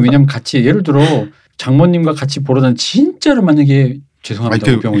 그러니까. 아니 왜냐면 같이 예를 들어 장모님과 같이 보러 다니 진짜로 만약에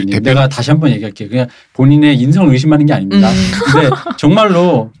죄송합니다 우병우님. 내가 다시 한번 얘기할게요. 그냥 본인의 인성을 의심하는 게 아닙니다. 근데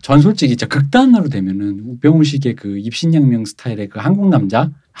정말로 전 솔직히 진짜 극단으로 되면은 우병우식의 그 입신양명 스타일의 그 한국 남자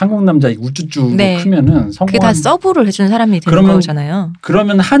우쭈쭈로 크면은 성공한 그게 다 서브를 해주는 사람이 되는 거잖아요.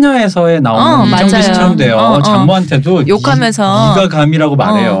 그러면 하녀에서에 나오는 이정재 씨처럼 돼요. 장모한테도 욕하면서 네가 감이라고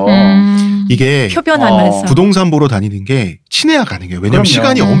말해요. 이게 표변하면서 부동산 보러 다니는 게 친해야 가능해요. 왜냐면 그럼요.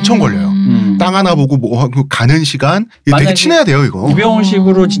 시간이 엄청 걸려요. 땅 하나 보고 뭐 가는 시간 되게 친해야 돼요 이거.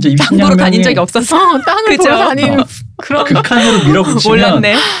 우병우식으로 진짜 땅 보러 다닌 적이 없어서 땅을 보러 다니는 그런 극한으로 밀어붙이면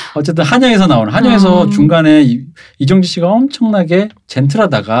몰랐네. 어쨌든 한여에서 나오는 한여에서 중간에 이정재 씨가 엄청나게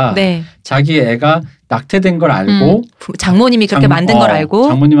젠틀하다가 자기 애가 낙태된 걸 알고 장모님이 그렇게 만든 걸 알고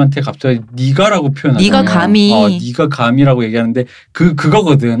장모님한테 갑자기 네가라고 표현하잖아요. 네가 감히 네가 감이라고 얘기하는데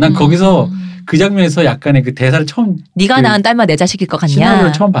그거거든. 난 거기서 그 장면에서 약간의 그 대사를 처음 네가 낳은 딸만 내 자식일 것 같냐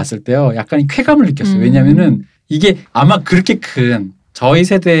시나리오를 처음 봤을 때요. 약간 쾌감을 느꼈어요. 왜냐면은 이게 아마 그렇게 큰 저희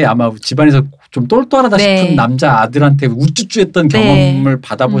세대에 아마 집안에서 좀 똘똘하다 싶은 남자 아들한테 우쭈쭈했던 경험을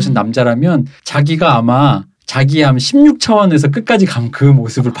받아보신 남자라면 자기가 아마 자기 한 16차원에서 끝까지 간 그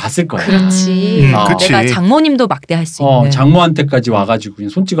모습을 봤을 거야. 그렇지. 그치. 내가 장모님도 막대할 수 있는. 장모한테까지 와가지고 그냥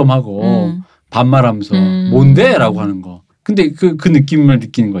손찌검하고 반말하면서 뭔데? 라고 하는 거. 근데 그 느낌을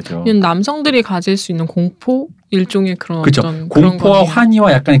느끼는 거죠. 남성들이 가질 수 있는 공포? 일종의 그런 그렇죠. 어떤 공포와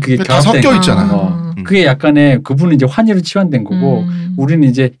환희와 약간 그게 다 섞여 있잖아. 그게 약간의 그분은 이제 환희로 치환된 거고 우리는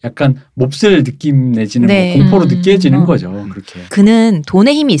이제 약간 몹쓸 느낌 내지는 네. 뭐 공포로 느껴지는 거죠. 그렇게. 그는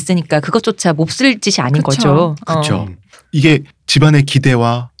돈의 힘이 있으니까 그것조차 몹쓸 짓이 아닌 그쵸. 거죠. 그렇죠. 이게 집안의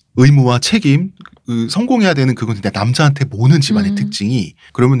기대와 의무와 책임, 성공해야 되는 그건 근데 남자한테 모는 집안의 특징이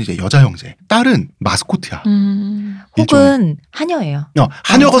그러면 이제 여자 형제, 딸은 마스코트야. 혹은 하녀예요.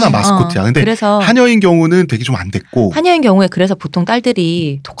 하녀거나 마스코트야. 근데 그래서 하녀인 경우는 되게 좀 안 됐고. 하녀인 경우에 그래서 보통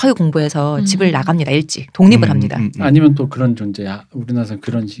딸들이 독하게 공부해서 집을 나갑니다. 일찍 독립을 합니다. 아니면 또 그런 존재야. 우리나라에서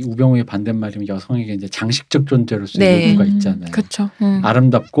그런 우병우의 반대말이면 여성에게 이제 장식적 존재로 쓰이는 네. 경우가 있잖아요. 그렇죠.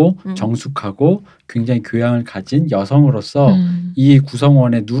 아름답고 정숙하고 굉장히 교양을 가진 여성으로서 이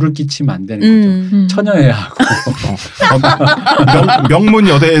구성원에 누를 끼치면 안 되는 거죠. 처녀여야 하고 명문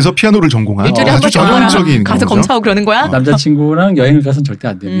여대에서 피아노를 전공한 일주일에 한 아주 번씩 전형적인 가서 거죠. 검사하고 그러는 거야? 남자친구랑 여행을 가서는 절대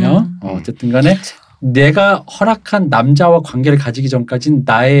안 되며 어쨌든 간에 내가 허락한 남자와 관계를 가지기 전까지는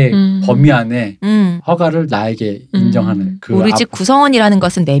나의 범위 안에 허가를 나에게 인정하는 그 우리 집 구성원이라는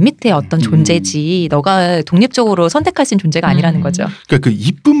것은 내 밑에 어떤 존재지 너가 독립적으로 선택할 수 있는 존재가 아니라는 거죠. 그러니까 그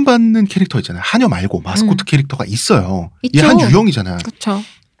이쁨 받는 캐릭터 있잖아요. 하녀 말고 마스코트 캐릭터가 있어요. 이게 한 유형이잖아요. 그렇죠.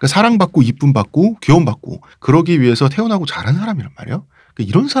 그러니까 사랑받고 이쁨 받고 귀여움 받고 그러기 위해서 태어나고 자란 사람이란 말이에요. 그러니까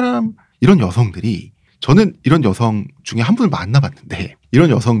이런 사람, 이런 여성들이 저는 이런 여성 중에 한 분을 만나봤는데 이런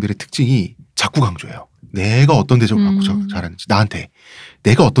여성들의 특징이 자꾸 강조해요. 내가 어떤 대접을 받고 자랐는지, 나한테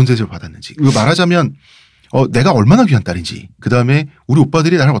내가 어떤 대접을 받았는지. 이거 말하자면 내가 얼마나 귀한 딸인지, 그 다음에 우리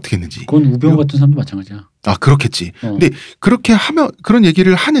오빠들이 나를 어떻게 했는지. 그건 우병우 같은 사람도 마찬가지야. 아 그렇겠지. 근데 그렇게 하면 그런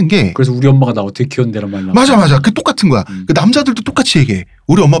얘기를 하는 게 그래서 우리 엄마가 나 어떻게 키웠는데란 말 나와. 맞아. 그 똑같은 거야. 그 남자들도 똑같이 얘기해.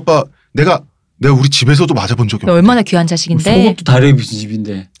 우리 엄마 아빠 내가 우리 집에서도 맞아본 적이 없는데. 얼마나 귀한 자식인데. 속옷도 다리에 비친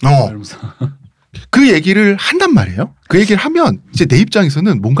집인데. 이러면서. 그 얘기를 한단 말이에요. 그 얘기를 하면 이제 내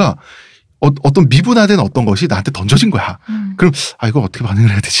입장에서는 뭔가 어떤 미분화된 어떤 것이 나한테 던져진 거야. 그럼 이거 어떻게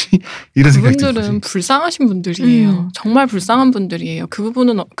반응을 해야 되지? 이런 생각이 들어요. 그분들은 불쌍하신 분들이에요. 정말 불쌍한 분들이에요.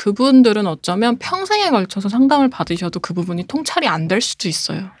 그분들은 어쩌면 평생에 걸쳐서 상담을 받으셔도 그 부분이 통찰이 안 될 수도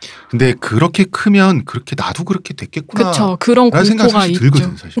있어요. 근데 그렇게 크면 그렇게 나도 그렇게 됐겠구나. 그렇죠. 그런 공포가 있죠.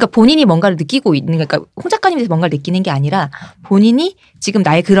 들거든, 사실. 그러니까 본인이 뭔가를 느끼고 있는, 그러니까 홍 작가님이 뭔가를 느끼는 게 아니라 본인이 지금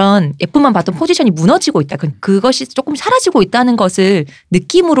나의 그런 예쁨만 받던 포지션이 무너지고 있다. 그것이 조금 사라지고 있다는 것을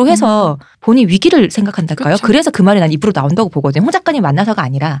느낌으로 해서 본인 위기를 생각한달까요? 그쵸. 그래서 그 말이 난 입으로 나온다고 보거든요. 홍 작가님 만나서가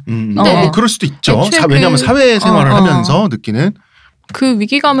아니라. 그럴 수도 있죠. 애초에 왜냐하면 사회생활을 하면서 느끼는 그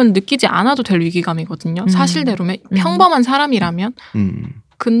위기감은 느끼지 않아도 될 위기감이거든요. 사실대로면 평범한 사람이라면.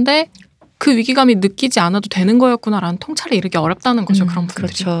 근데 그 위기감이 느끼지 않아도 되는 거였구나라는 통찰에 이르기 어렵다는 거죠. 그런 분들이.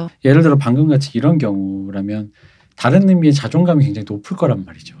 그렇죠. 예를 들어 방금 같이 이런 경우라면 다른 의미의 자존감이 굉장히 높을 거란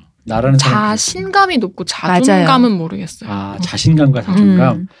말이죠. 나라는 자신감이 높고 자존감은 맞아요. 모르겠어요. 자신감과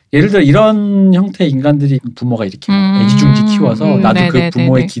자존감. 예를 들어 이런 형태의 인간들이 부모가 이렇게 애지중지 키워서 나도 그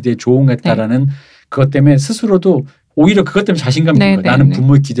부모의 기대에 조응했다라는 그것 때문에 스스로도 오히려 그것 때문에 자신감이 있는 거야. 나는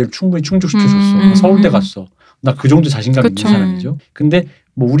부모의 기대를 충분히 충족시켜줬어. 서울대 갔어. 나 그 정도 자신감이 있는 사람이죠. 근데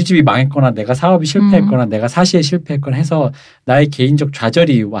뭐 우리 집이 망했거나 내가 사업이 실패했거나 내가 사시에 실패했거나 해서 나의 개인적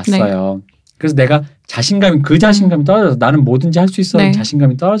좌절이 왔어요. 그래서 내가 자신감이 떨어져서 나는 뭐든지 할 수 있어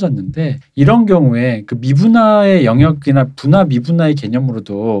자신감이 떨어졌는데 이런 경우에 그 미분화의 영역이나 분화 미분화의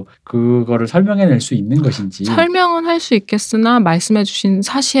개념으로도 그거를 설명해낼 수 있는 것인지 설명은 할 수 있겠으나 말씀해주신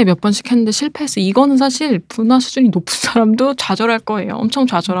사시에 몇 번씩 했는데 실패했어. 이거는 사실 분화 수준이 높은 사람도 좌절할 거예요. 엄청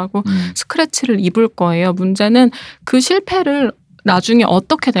좌절하고 스크래치를 입을 거예요. 문제는 그 실패를 나중에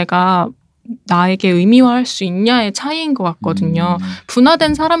어떻게 내가 나에게 의미화할 수 있냐의 차이인 것 같거든요.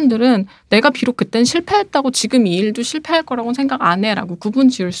 분화된 사람들은 내가 비록 그땐 실패했다고 지금 이 일도 실패할 거라고 생각 안 해라고 구분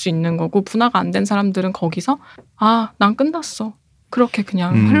지을 수 있는 거고 분화가 안 된 사람들은 거기서 난 끝났어. 그렇게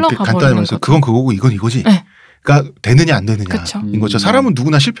그냥 흘러가 간단히 버리는 말해서 거죠. 그건 그거고 이건 이거지. 네. 그러니까 되느냐 안 되느냐인 거죠. 사람은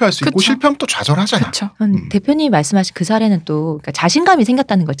누구나 실패할 수 있고 그쵸. 실패하면 또 좌절하잖아. 대표님이 말씀하신 그 사례는 또 그러니까 자신감이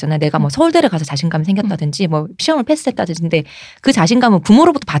생겼다는 거 있잖아요. 내가 뭐 서울대를 가서 자신감이 생겼다든지 뭐 시험을 패스했다든지 근데 그 자신감은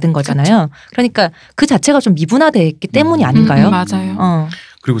부모로부터 받은 거잖아요. 그러니까 그 자체가 좀 미분화됐기 때문이 아닌가요? 맞아요.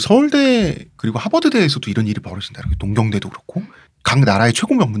 그리고 서울대 그리고 하버드대에서도 이런 일이 벌어진다. 농경대도 그렇고 각 나라의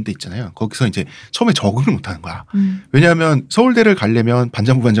최고 명문대 있잖아요. 거기서 이제 처음에 적응을 못하는 거야. 왜냐하면 서울대를 가려면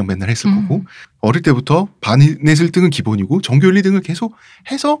반장부 반장 맨날 했을 거고 어릴 때부터 반넷 1등은 기본이고 전교 1, 2등을 계속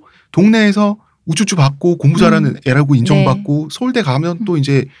해서 동네에서 우쭈쭈 받고 공부 잘하는 애라고 인정받고 서울대 가면 또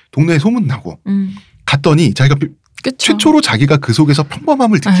이제 동네에 소문나고 갔더니 자기가 그쵸. 최초로 자기가 그 속에서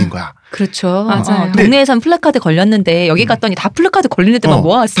평범함을 느낀 거야. 그렇죠. 맞아요. 동네에선 플래카드 걸렸는데 여기 갔더니 다 플래카드 걸린 애들만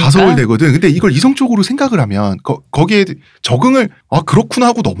모아왔으니까. 다 서울대거든. 근데 이걸 이성적으로 생각을 하면 거기에 적응을 그렇구나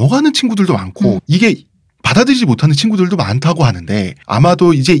하고 넘어가는 친구들도 많고 이게 받아들이지 못하는 친구들도 많다고 하는데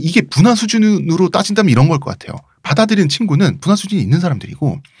아마도 이제 이게 분화 수준으로 따진다면 이런 걸 것 같아요. 받아들이는 친구는 분화 수준이 있는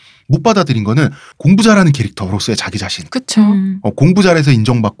사람들이고 못 받아들인 거는 공부 잘하는 캐릭터로서의 자기 자신. 그렇죠. 공부 잘해서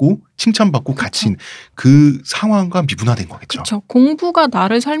인정받고 칭찬받고 갇힌 그 상황과 미분화된 거겠죠. 그렇죠. 공부가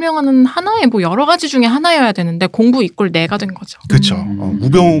나를 설명하는 하나의 뭐 여러 가지 중에 하나여야 되는데 공부 이꼴 내가 된 거죠. 그렇죠.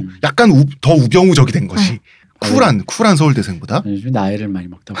 우병우 약간 더 우병우적이 된 것이 쿨한 서울대생보다. 요즘 나이를 많이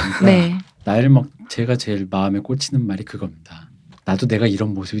먹다 보니까 네. 제가 제일 마음에 꽂히는 말이 그겁니다. 나도 내가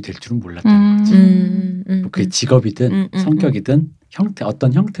이런 모습이 될 줄은 몰랐다는 거지. 뭐 그게 직업이든 성격이든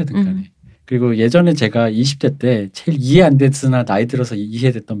어떤 형태든 간에. 그리고 예전에 제가 20대 때 제일 이해 안 됐으나 나이 들어서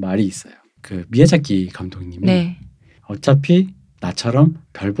이해됐던 말이 있어요. 그 미야자키 감독님이 네. 어차피 나처럼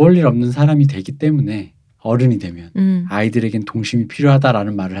별 볼 일 없는 사람이 되기 때문에 어른이 되면 아이들에겐 동심이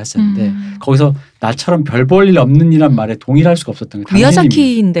필요하다라는 말을 하셨는데 거기서 나처럼 별 볼 일 없는 이란 말에 동의할 수가 없었던 게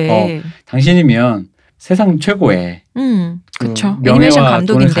미야자키인데 당신이면 세상 최고의 그렇죠. 명예와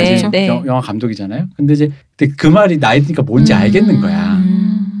감독인데 돈을 가진 네. 영화 감독이잖아요. 근데 이제 그 말이 나이 드니까 뭔지 알겠는 거야.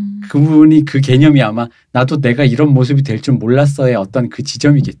 그분이 그 개념이 아마 나도 내가 이런 모습이 될 줄 몰랐어의 어떤 그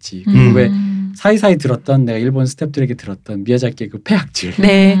지점이겠지. 그리고 왜 사이사이 들었던 내가 일본 스태프들에게 들었던 미야자키의 그 폐악질,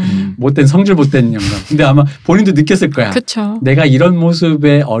 네. 못된 성질 못된 영감. 근데 아마 본인도 느꼈을 거야. 그쵸. 내가 이런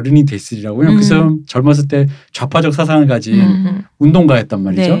모습의 어른이 됐으리라고. 왜냐면 그 사람 젊었을 때 좌파적 사상을 가진 운동가였단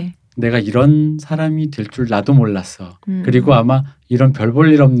말이죠. 네. 내가 이런 사람이 될 줄 나도 몰랐어. 그리고 아마 이런 별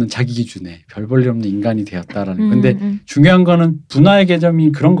볼 일 없는 자기 기준에 별 볼 일 없는 인간이 되었다라는. 근데 중요한 거는 분화의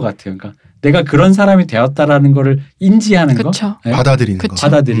개념이 그런 것 같아요. 그러니까 내가 그런 사람이 되었다라는 거를 인지하는 그쵸. 거. 네? 받아들이는 거.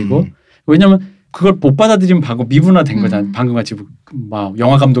 받아들이고. 왜냐면 그걸 못 받아들이면 미분화된 거잖아. 방금 같이 막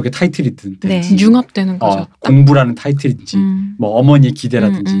영화 감독의 타이틀이든 네. 융합되는 거죠. 공부라는 타이틀인지 뭐 어머니의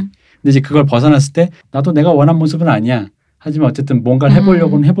기대라든지. 근데 이제 그걸 벗어났을 때 나도 내가 원한 모습은 아니야. 하지만 어쨌든 뭔가를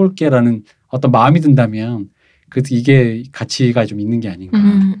해보려고는 해볼게라는 어떤 마음이 든다면 이게 가치가 좀 있는 게 아닌가.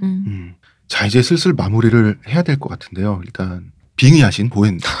 자 이제 슬슬 마무리를 해야 될 것 같은데요. 일단 빙의하신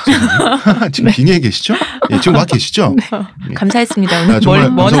보엔 지금 네. 빙의해 계시죠? 예, 지금 와 계시죠? 네. 감사했습니다. 오늘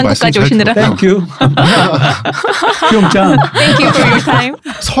정말 먼 한국까지 오시느라. 땡큐. 수영장. Thank you for your time.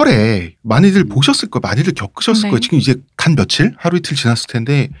 설에 많이들 보셨을 거예요. 많이들 겪으셨을 네. 거예요. 지금 이제 간 며칠? 하루 이틀 지났을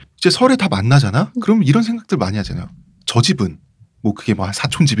텐데 이제 설에 다 만나잖아? 그럼 이런 생각들 많이 하잖아요. 저 집은 뭐 그게 뭐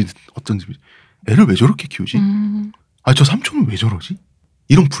사촌 집이든 어떤 집이든 애를 왜 저렇게 키우지? 저 삼촌은 왜 저러지?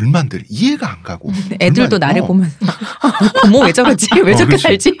 이런 불만들 이해가 안 가고 애들도 나를 보면서 고모 왜 저러지? 왜 저렇게 그렇지.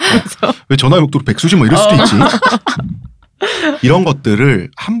 살지? 그래서. 왜 전화 욕도로 백수지 뭐 이럴 수도 있지. 이런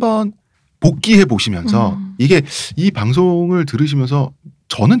것들을 한번 복기해 보시면서 이게 이 방송을 들으시면서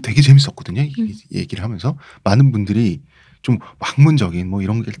저는 되게 재밌었거든요. 이 얘기를 하면서 많은 분들이 좀 학문적인 뭐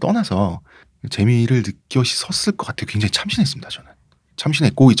이런 걸 떠나서 재미를 느끼셨을 것 같아요. 굉장히 참신했습니다. 저는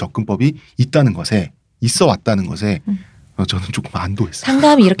참신했고 이 접근법이 있다는 것에 있어 왔다는 것에 저는 조금 안도했어요.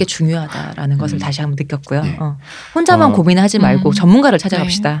 상담이 이렇게 중요하다라는 것을 다시 한번 느꼈고요. 예. 혼자만 고민하지 말고 전문가를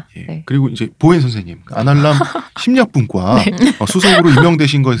찾아갑시다. 예. 네. 그리고 이제 보엔 선생님 아날람 심리학분과 수석으로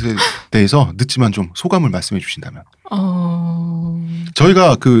임명되신 것에 대해서 늦지만 좀 소감을 말씀해 주신다면.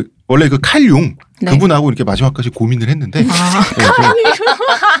 저희가 원래 칼융 네. 그분하고 이렇게 마지막까지 고민을 했는데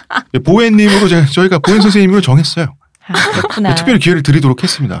보엔님으로 저희가 보엔 선생님으로 정했어요. 그렇구나. 특별히 기회를 드리도록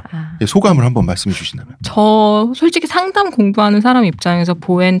했습니다. 소감을 한번 말씀해 주신다면. 저 솔직히 상담 공부하는 사람 입장에서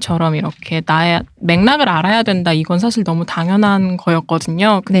보엔처럼 이렇게 나의 맥락을 알아야 된다. 이건 사실 너무 당연한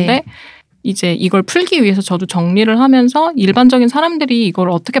거였거든요. 근데 네. 이제 이걸 풀기 위해서 저도 정리를 하면서 일반적인 사람들이 이걸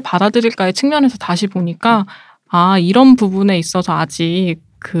어떻게 받아들일까의 측면에서 다시 보니까 이런 부분에 있어서 아직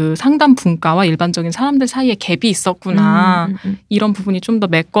그 상담 분과와 일반적인 사람들 사이에 갭이 있었구나. 이런 부분이 좀 더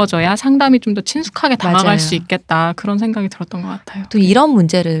메꿔져야 상담이 좀 더 친숙하게 다가갈 맞아요. 수 있겠다. 그런 생각이 들었던 것 같아요. 또 이런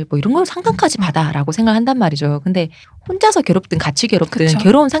문제를 뭐 이런 걸 상담까지 받아라고 생각한단 말이죠. 근데 혼자서 괴롭든 같이 괴롭든 그쵸.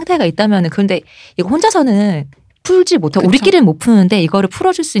 괴로운 상태가 있다면은 그런데 이거 혼자서는 풀지 못하고 그쵸. 우리끼리는 못 푸는데 이거를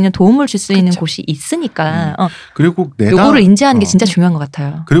풀어줄 수 있는 도움을 줄 수 있는 그쵸. 곳이 있으니까 그리고 꼭 요거를 인지하는 게 진짜 중요한 것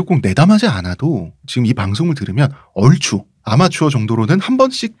같아요. 그리고 꼭 내담하지 않아도 지금 이 방송을 들으면 얼추 아마추어 정도로는 한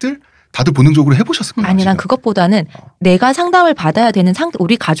번씩들 다들 본능적으로 해보셨을 거예요. 아니 난 지금. 그것보다는 내가 상담을 받아야 되는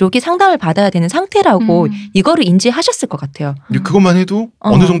우리 가족이 상담을 받아야 되는 상태라고 이거를 인지하셨을 것 같아요. 그것만 해도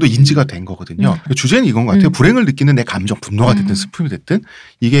어느 정도 인지가 된 거거든요. 주제는 이건 것 같아요. 불행을 느끼는 내 감정, 분노가 됐든 슬픔이 됐든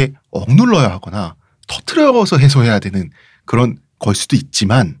이게 억눌러야 하거나 터트려서 해소해야 되는 그런 걸 수도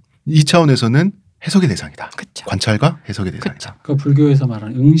있지만 이 차원에서는 해석의 대상이다. 그쵸. 관찰과 해석의 대상이다. 그 불교에서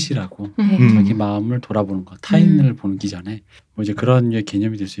말하는 응시라고 자기 마음을 돌아보는 것, 타인을 보기 전에 뭐 이제 그런 류의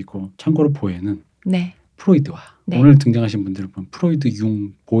개념이 될 수 있고 참고로 보헤는 네. 프로이드와 네. 오늘 등장하신 분들을 보면 프로이드,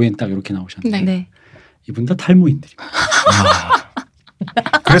 융, 보헤는 딱 이렇게 나오셨는데 네. 이분 다 탈모인들입니다.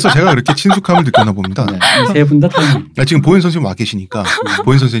 그래서 제가 그렇게 친숙함을 느꼈나 봅니다. 네, 이 세 분 다 탈모입니다. 지금 보현 선생님 와 계시니까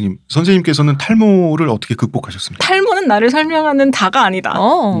보현 선생님께서는 탈모를 어떻게 극복하셨습니까? 탈모는 나를 설명하는 다가 아니다.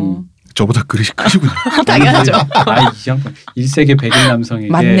 저보다 그릇이 크시군요. 당연하죠. 이 양반 1세기 백인 남성에게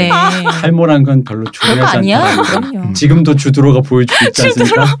맞네. 탈모란 건 별로 별거 중요하지 아니야. 않다. 그럼요. 지금도 주드로가 보여주고 있지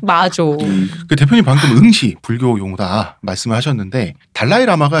않습니까? 맞아. 그 대표님 방금 응시 불교 용어다 말씀을 하셨는데 달라이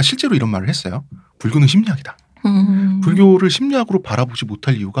라마가 실제로 이런 말을 했어요. 불교는 심리학이다. 불교를 심리학으로 바라보지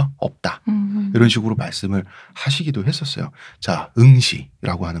못할 이유가 없다. 이런 식으로 말씀을 하시기도 했었어요. 자,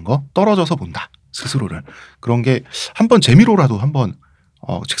 응시라고 하는 거 떨어져서 본다. 스스로를. 그런 게 한번 재미로라도 한번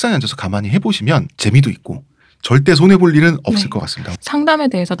책상에 앉아서 가만히 해보시면 재미도 있고 절대 손해볼 일은 없을 것 같습니다. 상담에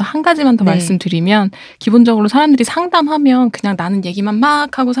대해서도 한 가지만 더 네. 말씀드리면 기본적으로 사람들이 상담하면 그냥 나는 얘기만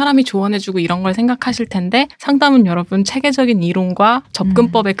막 하고 사람이 조언해주고 이런 걸 생각하실 텐데 상담은 여러분 체계적인 이론과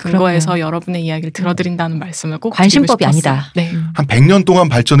접근법에 근거해서 여러분의 이야기를 들어드린다는 말씀을 꼭 관심법이 드리고 싶었어요. 아니다. 네. 한 100년 동안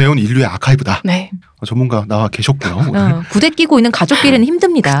발전해온 인류의 아카이브다. 네. 전문가 나와 계셨고요. 오늘. 구대 끼고 있는 가족끼리는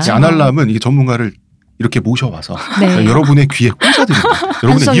힘듭니다. 아날람은 이 전문가를 이렇게 모셔와서 네. 여러분의 귀에 꽂아드립니다. 여러분의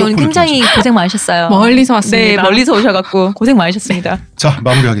한수정 이어폰을 굉장히 고생 많으셨어요. 멀리서 왔습니다. 네, 멀리서 오셔갖고 고생 많으셨습니다. 자,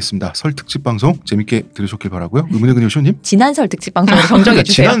 마무리하겠습니다. 설 특집 방송 재밌게 들으셨길 바라고요. 의문의 근요 쇼님. 지난설 특집 방송으로 정정해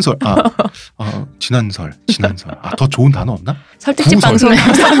주세요. 지난설. 지난설. 더 좋은 단어 없나? 설 특집 구설. 방송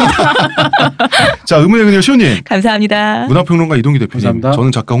감사합니다. 자, 의문의 근요 쇼님. 감사합니다. 문화평론가 이동기 대표님. 감사합니다.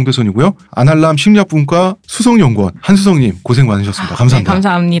 저는 작가 홍대선이고요. 아날람 심리학분과 수석연구원 한수성님 고생 많으셨습니다. 감사합니다. 네,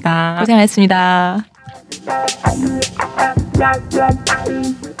 감사합니다. 고생하셨습니다. Yeah.